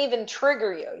it doesn't even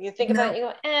trigger you. You think about it, you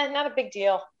go, not a big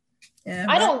deal. Yeah,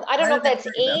 I don't know if that's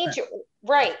age.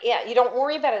 Right. Yeah. You don't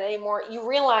worry about it anymore. You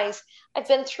realize I've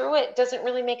been through it. It doesn't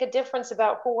really make a difference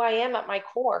about who I am at my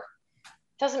core.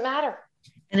 It doesn't matter.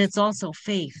 And it's also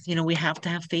faith. We have to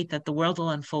have faith that the world will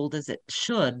unfold as it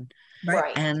should.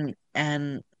 Right.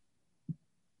 And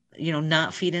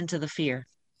not feed into the fear.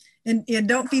 And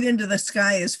don't feed into the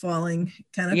sky is falling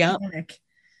kind of panic.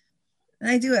 And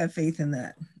I do have faith in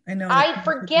that. I know. I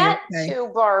forget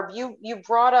too, Barb, you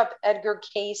brought up Edgar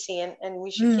Cayce, and we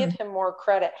should give him more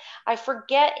credit. I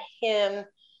forget him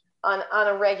on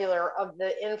a regular of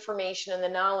the information and the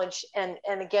knowledge. And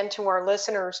again, to our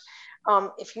listeners,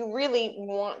 if you really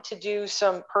want to do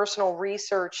some personal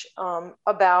research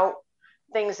about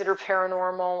things that are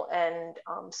paranormal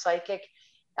and psychic,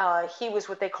 he was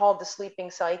what they called the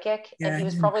sleeping psychic. And he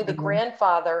was probably the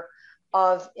grandfather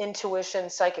of intuition,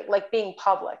 psychic, like being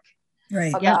public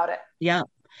about it. Yeah.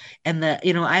 And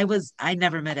I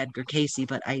never met Edgar Cayce,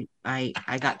 but I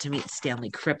got to meet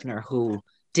Stanley Krippner, who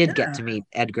did get to meet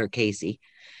Edgar Cayce.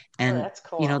 And, that's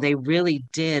cool. They really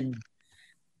did,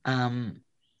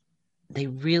 they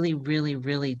really, really,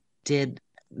 really did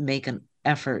make an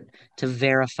effort to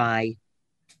verify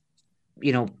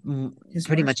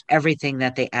pretty much everything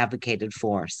that they advocated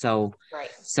for. So,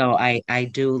 so I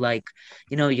do, like,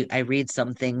 I read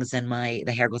some things and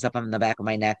the hair goes up on the back of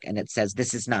my neck and it says,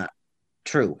 this is not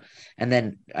true. And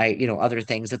then other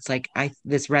things, it's like,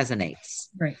 this resonates.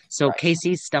 Right. So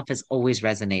Casey's stuff has always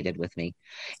resonated with me.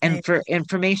 And for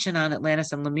information on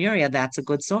Atlantis and Lemuria, that's a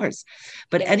good source.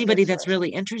 But anybody that's really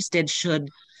interested should,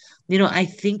 I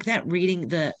think that reading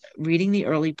the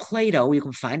early Plato, you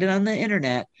can find it on the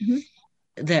internet,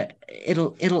 that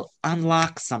it'll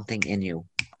unlock something in you.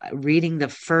 Reading the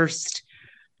first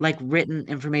written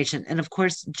information, and of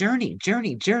course journey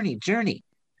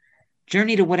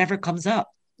to whatever comes up.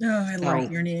 I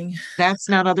love journeying. That's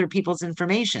not other people's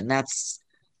information, that's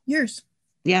yours.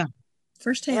 Yeah,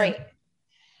 firsthand. Right.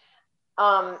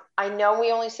 I know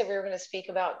we only said we were going to speak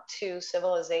about 2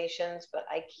 civilizations, but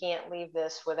I can't leave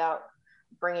this without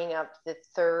bringing up the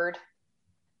third,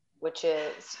 which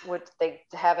is what they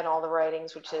have in all the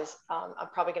writings, which is, I'm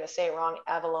probably going to say it wrong,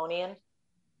 Avalonian.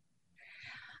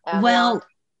 Well,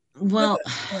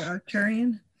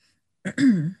 Arcturian.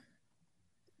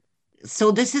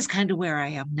 So this is kind of where I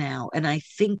am now. And I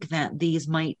think that these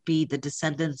might be the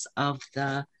descendants of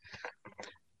the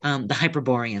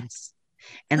Hyperboreans.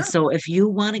 And so if you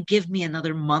want to give me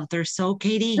another month or so,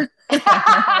 Katie.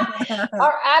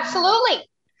 Absolutely.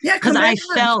 Yeah, because I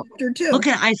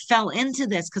fell into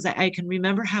this because I can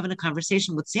remember having a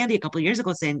conversation with Sandy a couple of years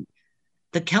ago saying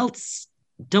the Celts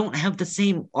don't have the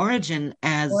same origin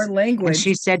as, or language. And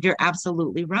she said, you're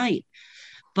absolutely right.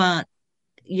 But,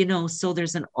 so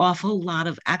there's an awful lot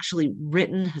of actually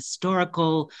written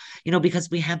historical, because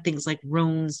we had things like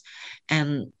runes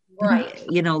and, Right.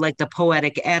 like the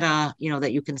Poetic Edda,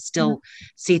 that you can still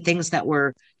see things that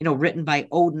were, written by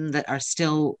Odin that are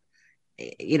still,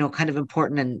 kind of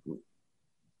important and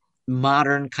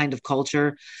modern kind of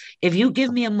culture. If you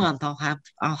give me a month,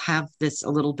 I'll have this a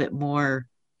little bit more.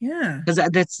 Yeah, because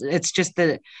it's just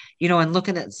the, and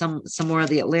looking at some more of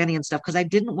the Atlantean stuff, because I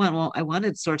didn't want, well, I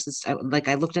wanted sources, like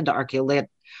I looked into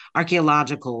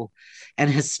archaeological and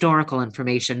historical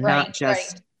information, not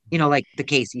just like the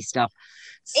Casey stuff.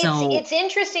 So it's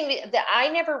interesting that I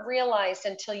never realized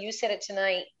until you said it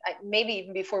tonight, maybe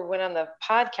even before we went on the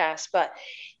podcast, but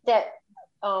that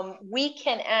we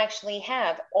can actually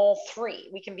have all three.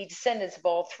 We can be descendants of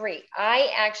all three.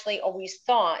 I actually always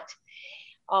thought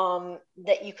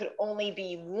that you could only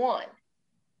be one.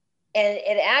 And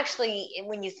it actually,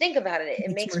 when you think about it,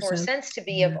 it makes more sense to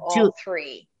be of all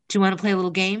three. Do you want to play a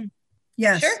little game?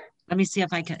 Yes. Sure. Let me see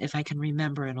if I can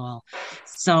remember it all.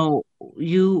 So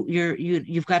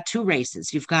you've got two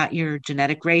races. You've got your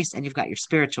genetic race and you've got your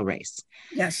spiritual race.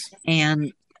 Yes.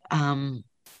 And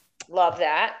love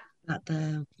that. Got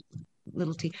the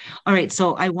little T. All right.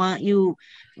 So I want you,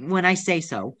 when I say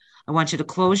so, I want you to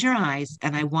close your eyes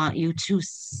and I want you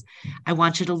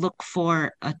to look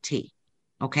for a T.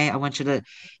 Okay. I want you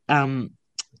to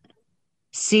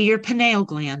see your pineal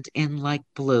gland in like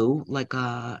blue, like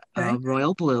a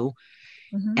royal blue,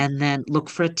 and then look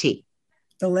for a T.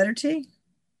 The letter T?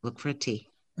 Look for a T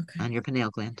on your pineal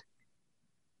gland.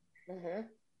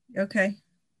 Okay.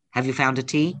 Have you found a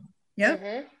T?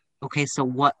 Yep. Okay. So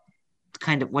what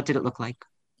did it look like?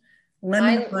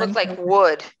 Mine looked like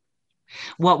wood.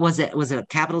 What was it? Was it a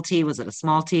capital T? Was it a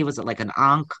small T? Was it like an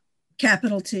ankh?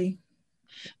 Capital T.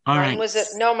 All right.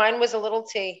 Mine was a little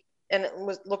T, and it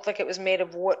looked like it was made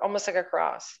of wood, almost like a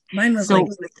cross. Mine was like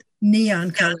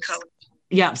neon color.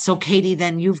 Yeah. So Katie,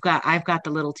 then I've got the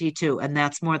little T too, and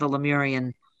that's more the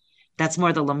Lemurian. That's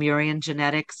more the Lemurian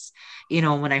genetics.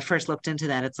 When I first looked into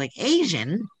that, it's like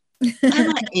Asian. I'm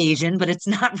not Asian, but it's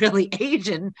not really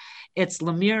Asian. It's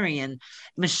Lemurian.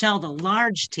 Michele, the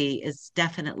large T is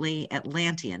definitely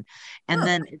Atlantean. And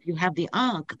then if you have the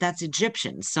Ankh, that's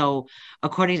Egyptian. So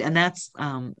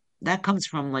that comes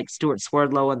from like Stuart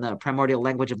Swerdlow and the Primordial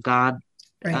Language of God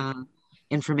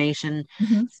information.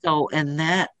 So and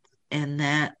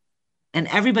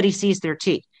everybody sees their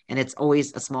T, and it's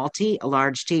always a small T, a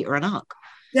large T, or an Ankh.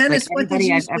 Dennis, like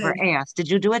anybody I've ever asked. Did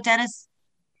you do it, Dennis?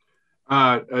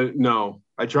 No,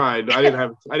 I tried. I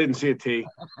didn't see a T.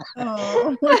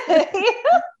 Oh.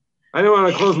 I didn't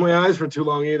want to close my eyes for too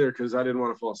long either because I didn't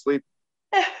want to fall asleep.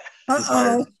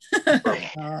 That's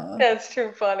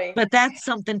too funny. But that's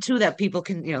something too that people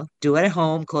can, do it at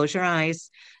home. Close your eyes,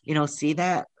 see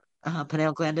that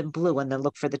pineal gland in blue, and then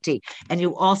look for the T. And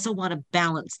you also want to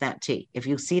balance that T. If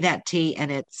you see that T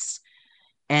and it's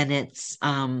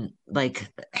like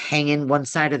hanging one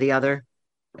side or the other,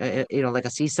 like a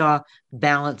seesaw,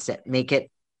 balance it, make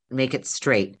it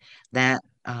straight. That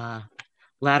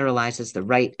lateralizes the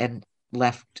right and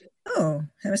left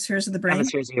hemispheres of the brain.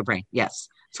 Hemispheres of your brain. Yes,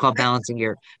 it's called balancing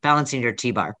your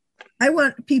T-bar. I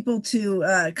want people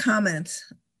to comment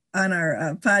on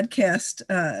our podcast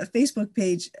Facebook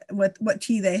page what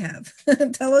tea they have.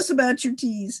 Tell us about your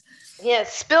teas. Yeah,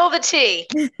 spill the tea.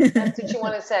 That's what you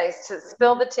want to say. So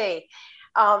spill the tea.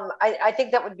 I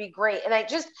think that would be great. And I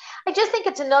just think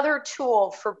it's another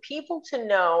tool for people to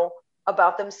know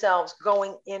about themselves,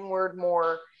 going inward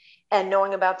more and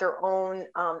knowing about their own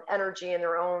energy and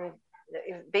their own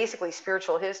basically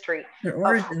spiritual history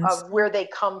of where they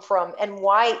come from and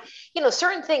why,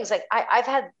 certain things. Like I've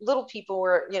had little people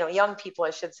where, young people,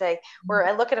 I should say, where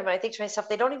I look at them and I think to myself,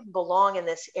 they don't even belong in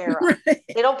this era. Right.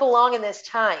 They don't belong in this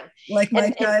time. Like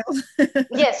my child.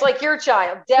 Yes, like your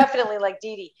child, definitely like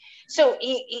Dee Dee. So,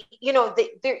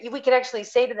 we could actually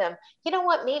say to them, you know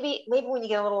what, maybe when you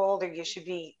get a little older, you should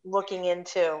be looking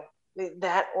into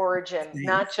that origin,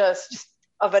 not just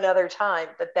of another time,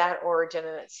 but that origin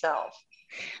in itself.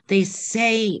 They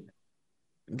say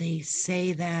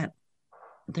that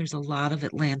there's a lot of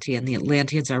Atlantean. The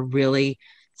Atlanteans are really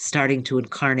starting to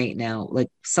incarnate now. Like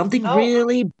something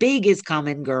really big is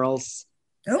coming, girls.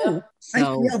 So, I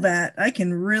feel that. I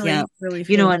can really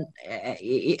feel and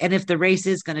if the race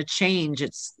is going to change,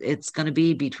 it's going to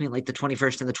be between like the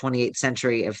 21st and the 28th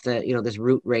century. If the this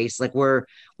root race, like we're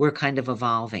kind of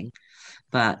evolving,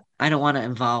 but I don't want to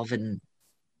evolve in.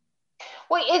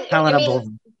 Well,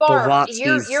 Barb,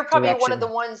 you're probably one of the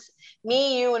ones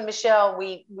me, you, and Michele,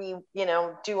 we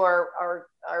do our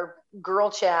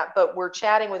girl chat, but we're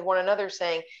chatting with one another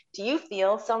saying, do you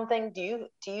feel something? Do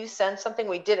you sense something?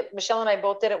 We did it. Michele and I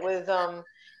both did it with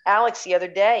Alex the other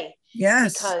day.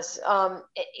 Yes. Because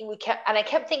I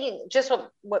kept thinking just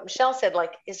what Michele said,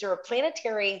 like, is there a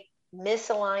planetary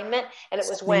misalignment? And it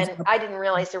was when I didn't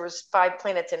realize there was 5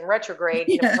 planets in retrograde.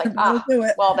 And it was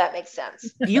like, well, that makes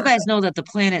sense. You guys know that the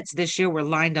planets this year were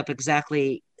lined up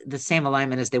exactly the same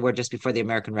alignment as they were just before the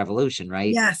American Revolution,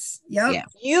 right? Yes. Yep. Yeah.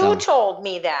 You told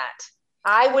me that.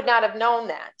 I would not have known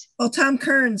that. Well, Tom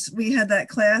Kearns, we had that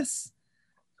class.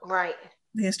 Right.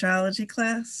 The astrology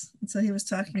class. And so he was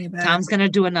talking about Tom's going to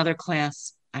do another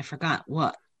class. I forgot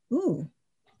what. Ooh.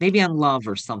 Maybe on love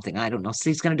or something. I don't know. So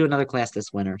he's going to do another class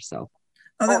this winter. So.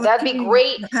 That'd be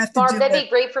great. Barb, that'd be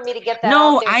great for me to get that.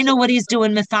 No, I know what he's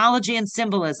doing. Mythology and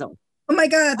symbolism. Oh my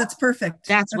God, that's perfect.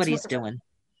 That's what he's doing.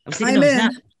 I was thinking,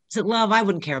 is it love? I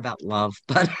wouldn't care about love,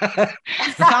 but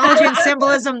mythology and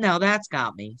symbolism, no, that's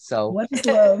got me. So what is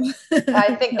love?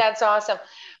 I think that's awesome.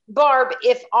 Barb,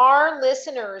 if our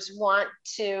listeners want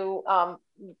to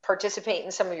participate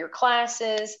in some of your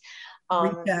classes,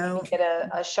 get a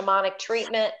shamanic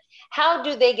treatment, how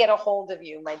do they get a hold of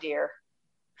you, my dear?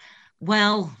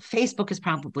 Well, Facebook is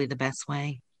probably the best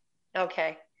way.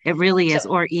 Okay. It really is,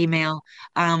 or email.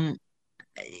 So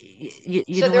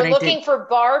they're looking for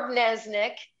Barb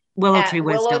Neznek. Willow Tree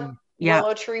Wisdom.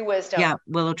 Willow Tree Wisdom. Yeah,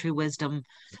 Willow Tree Wisdom,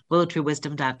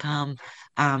 willowtreewisdom.com.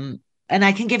 And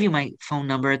I can give you my phone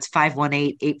number. It's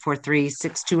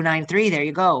 518-843-6293. There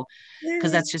you go.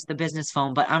 Because that's just the business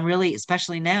phone. But I'm really,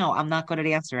 especially now, I'm not good at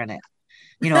answering it.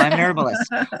 I'm an herbalist.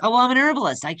 I'm an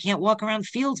herbalist. I can't walk around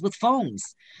fields with phones.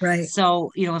 Right.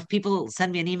 So, if people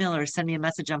send me an email or send me a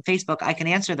message on Facebook, I can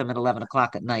answer them at 11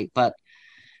 o'clock at night. But,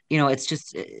 it's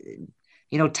just,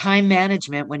 time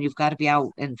management when you've got to be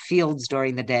out in fields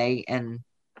during the day. And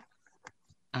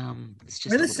it's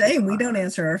just. We're the same. We don't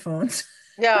answer our phones.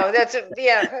 No,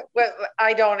 well,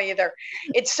 I don't either.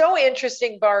 It's so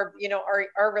interesting, Barb.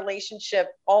 Our relationship,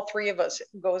 all 3 of us,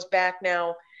 goes back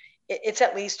now. It's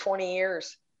at least 20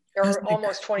 years or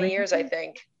almost 20 years, I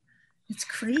think. It's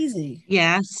crazy.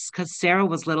 Yes, because Sarah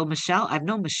was little. Michele, I've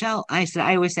known Michele. I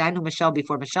always say I knew Michele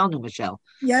before Michele knew Michele.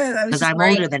 Yeah, because I'm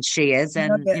older than she is,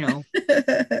 and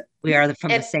we are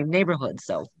from the same neighborhood.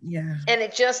 So yeah, and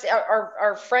it just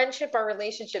our friendship, our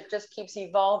relationship just keeps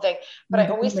evolving. But I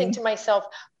always think to myself,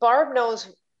 Barb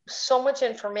knows so much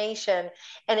information,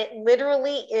 and it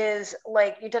literally is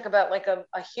like you talk about like a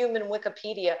human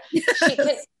Wikipedia. Yes. She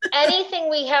can anything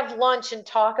we have lunch and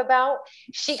talk about,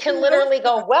 she can literally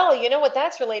go, well, you know what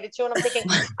that's related to, and I'm thinking,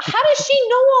 how does she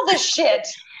know all this shit?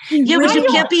 Yeah, but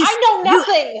I know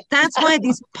nothing. That's why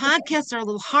these podcasts are a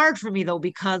little hard for me though,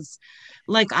 because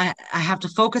like I have to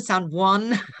focus on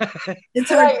one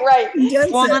it's right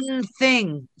one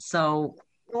thing. So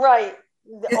right.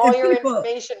 All your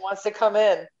information wants to come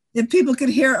in. If people could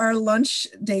hear our lunch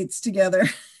dates together,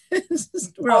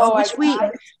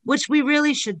 which we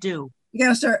really should do. We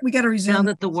got to resume. Now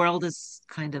that the world is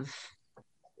kind of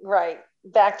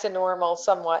back to normal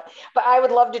somewhat. But I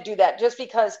would love to do that just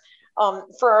because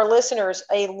for our listeners,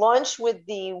 a lunch with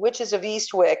the Witches of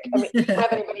Eastwick. I mean, if you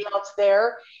have anybody else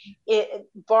there,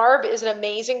 Barb is an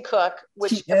amazing cook,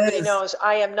 which everybody knows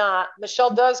I am not.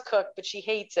 Michele does cook, but she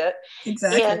hates it.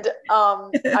 Exactly. And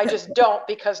I just don't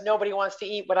because nobody wants to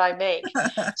eat what I make.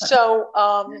 So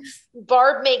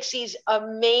Barb makes these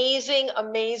amazing,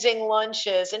 amazing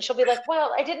lunches. And she'll be like,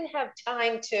 well, I didn't have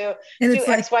time to do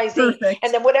X, Y, Z. Perfect.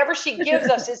 And then whatever she gives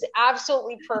us is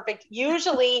absolutely perfect.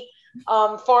 Usually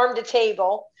farm to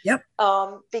table. Yep.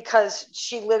 Because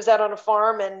she lives out on a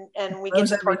farm and we get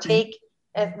to partake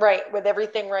with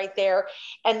everything right there.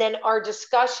 And then our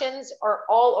discussions are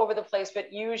all over the place,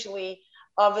 but usually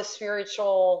of a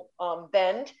spiritual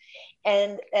bend.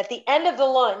 And at the end of the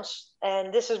lunch,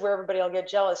 and this is where everybody will get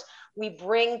jealous, we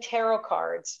bring tarot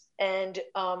cards, and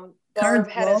Barb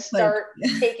had to start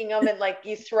taking them, and like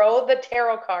you throw the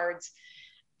tarot cards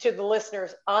to the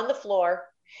listeners on the floor.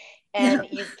 And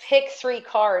you pick 3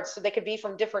 cards, so they could be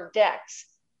from different decks,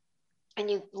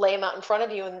 and you lay them out in front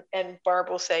of you, and Barb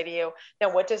will say to you,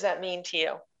 now, what does that mean to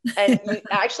you? And you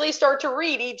actually start to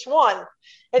read each one.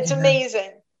 It's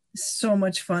amazing. So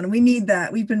much fun. We need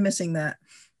that. We've been missing that.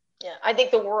 Yeah, I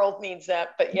think the world needs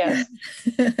that, but yes.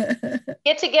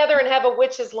 Get together and have a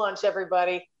witch's lunch,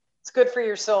 everybody. It's good for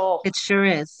your soul. It sure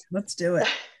is. Let's do it.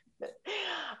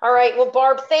 All right. Well,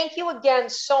 Barb, thank you again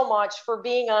so much for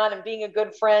being on and being a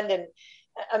good friend and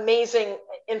amazing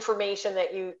information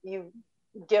that you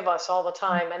give us all the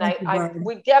time. And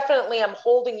we definitely am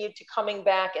holding you to coming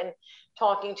back and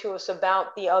talking to us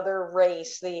about the other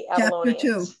race, the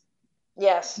Avalonians.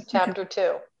 Yes, chapter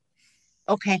 2.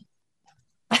 Okay.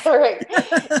 All right.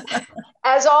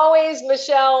 As always,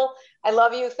 Michele, I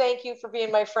love you. Thank you for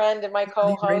being my friend and my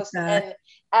co-host. And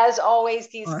as always,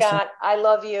 D. Scott, I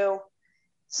love you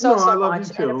so much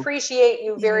and appreciate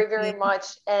you very, very much,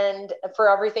 and for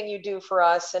everything you do for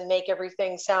us and make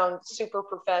everything sound super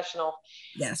professional.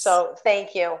 Yes. So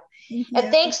thank you. And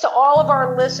thanks to all of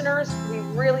our listeners. We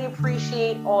really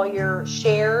appreciate all your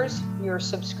shares, your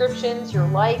subscriptions, your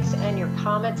likes, and your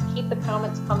comments. Keep the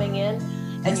comments coming in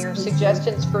and your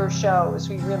suggestions for shows.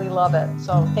 We really love it.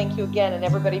 So thank you again, and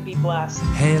everybody be blessed.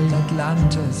 Hail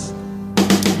Atlantis,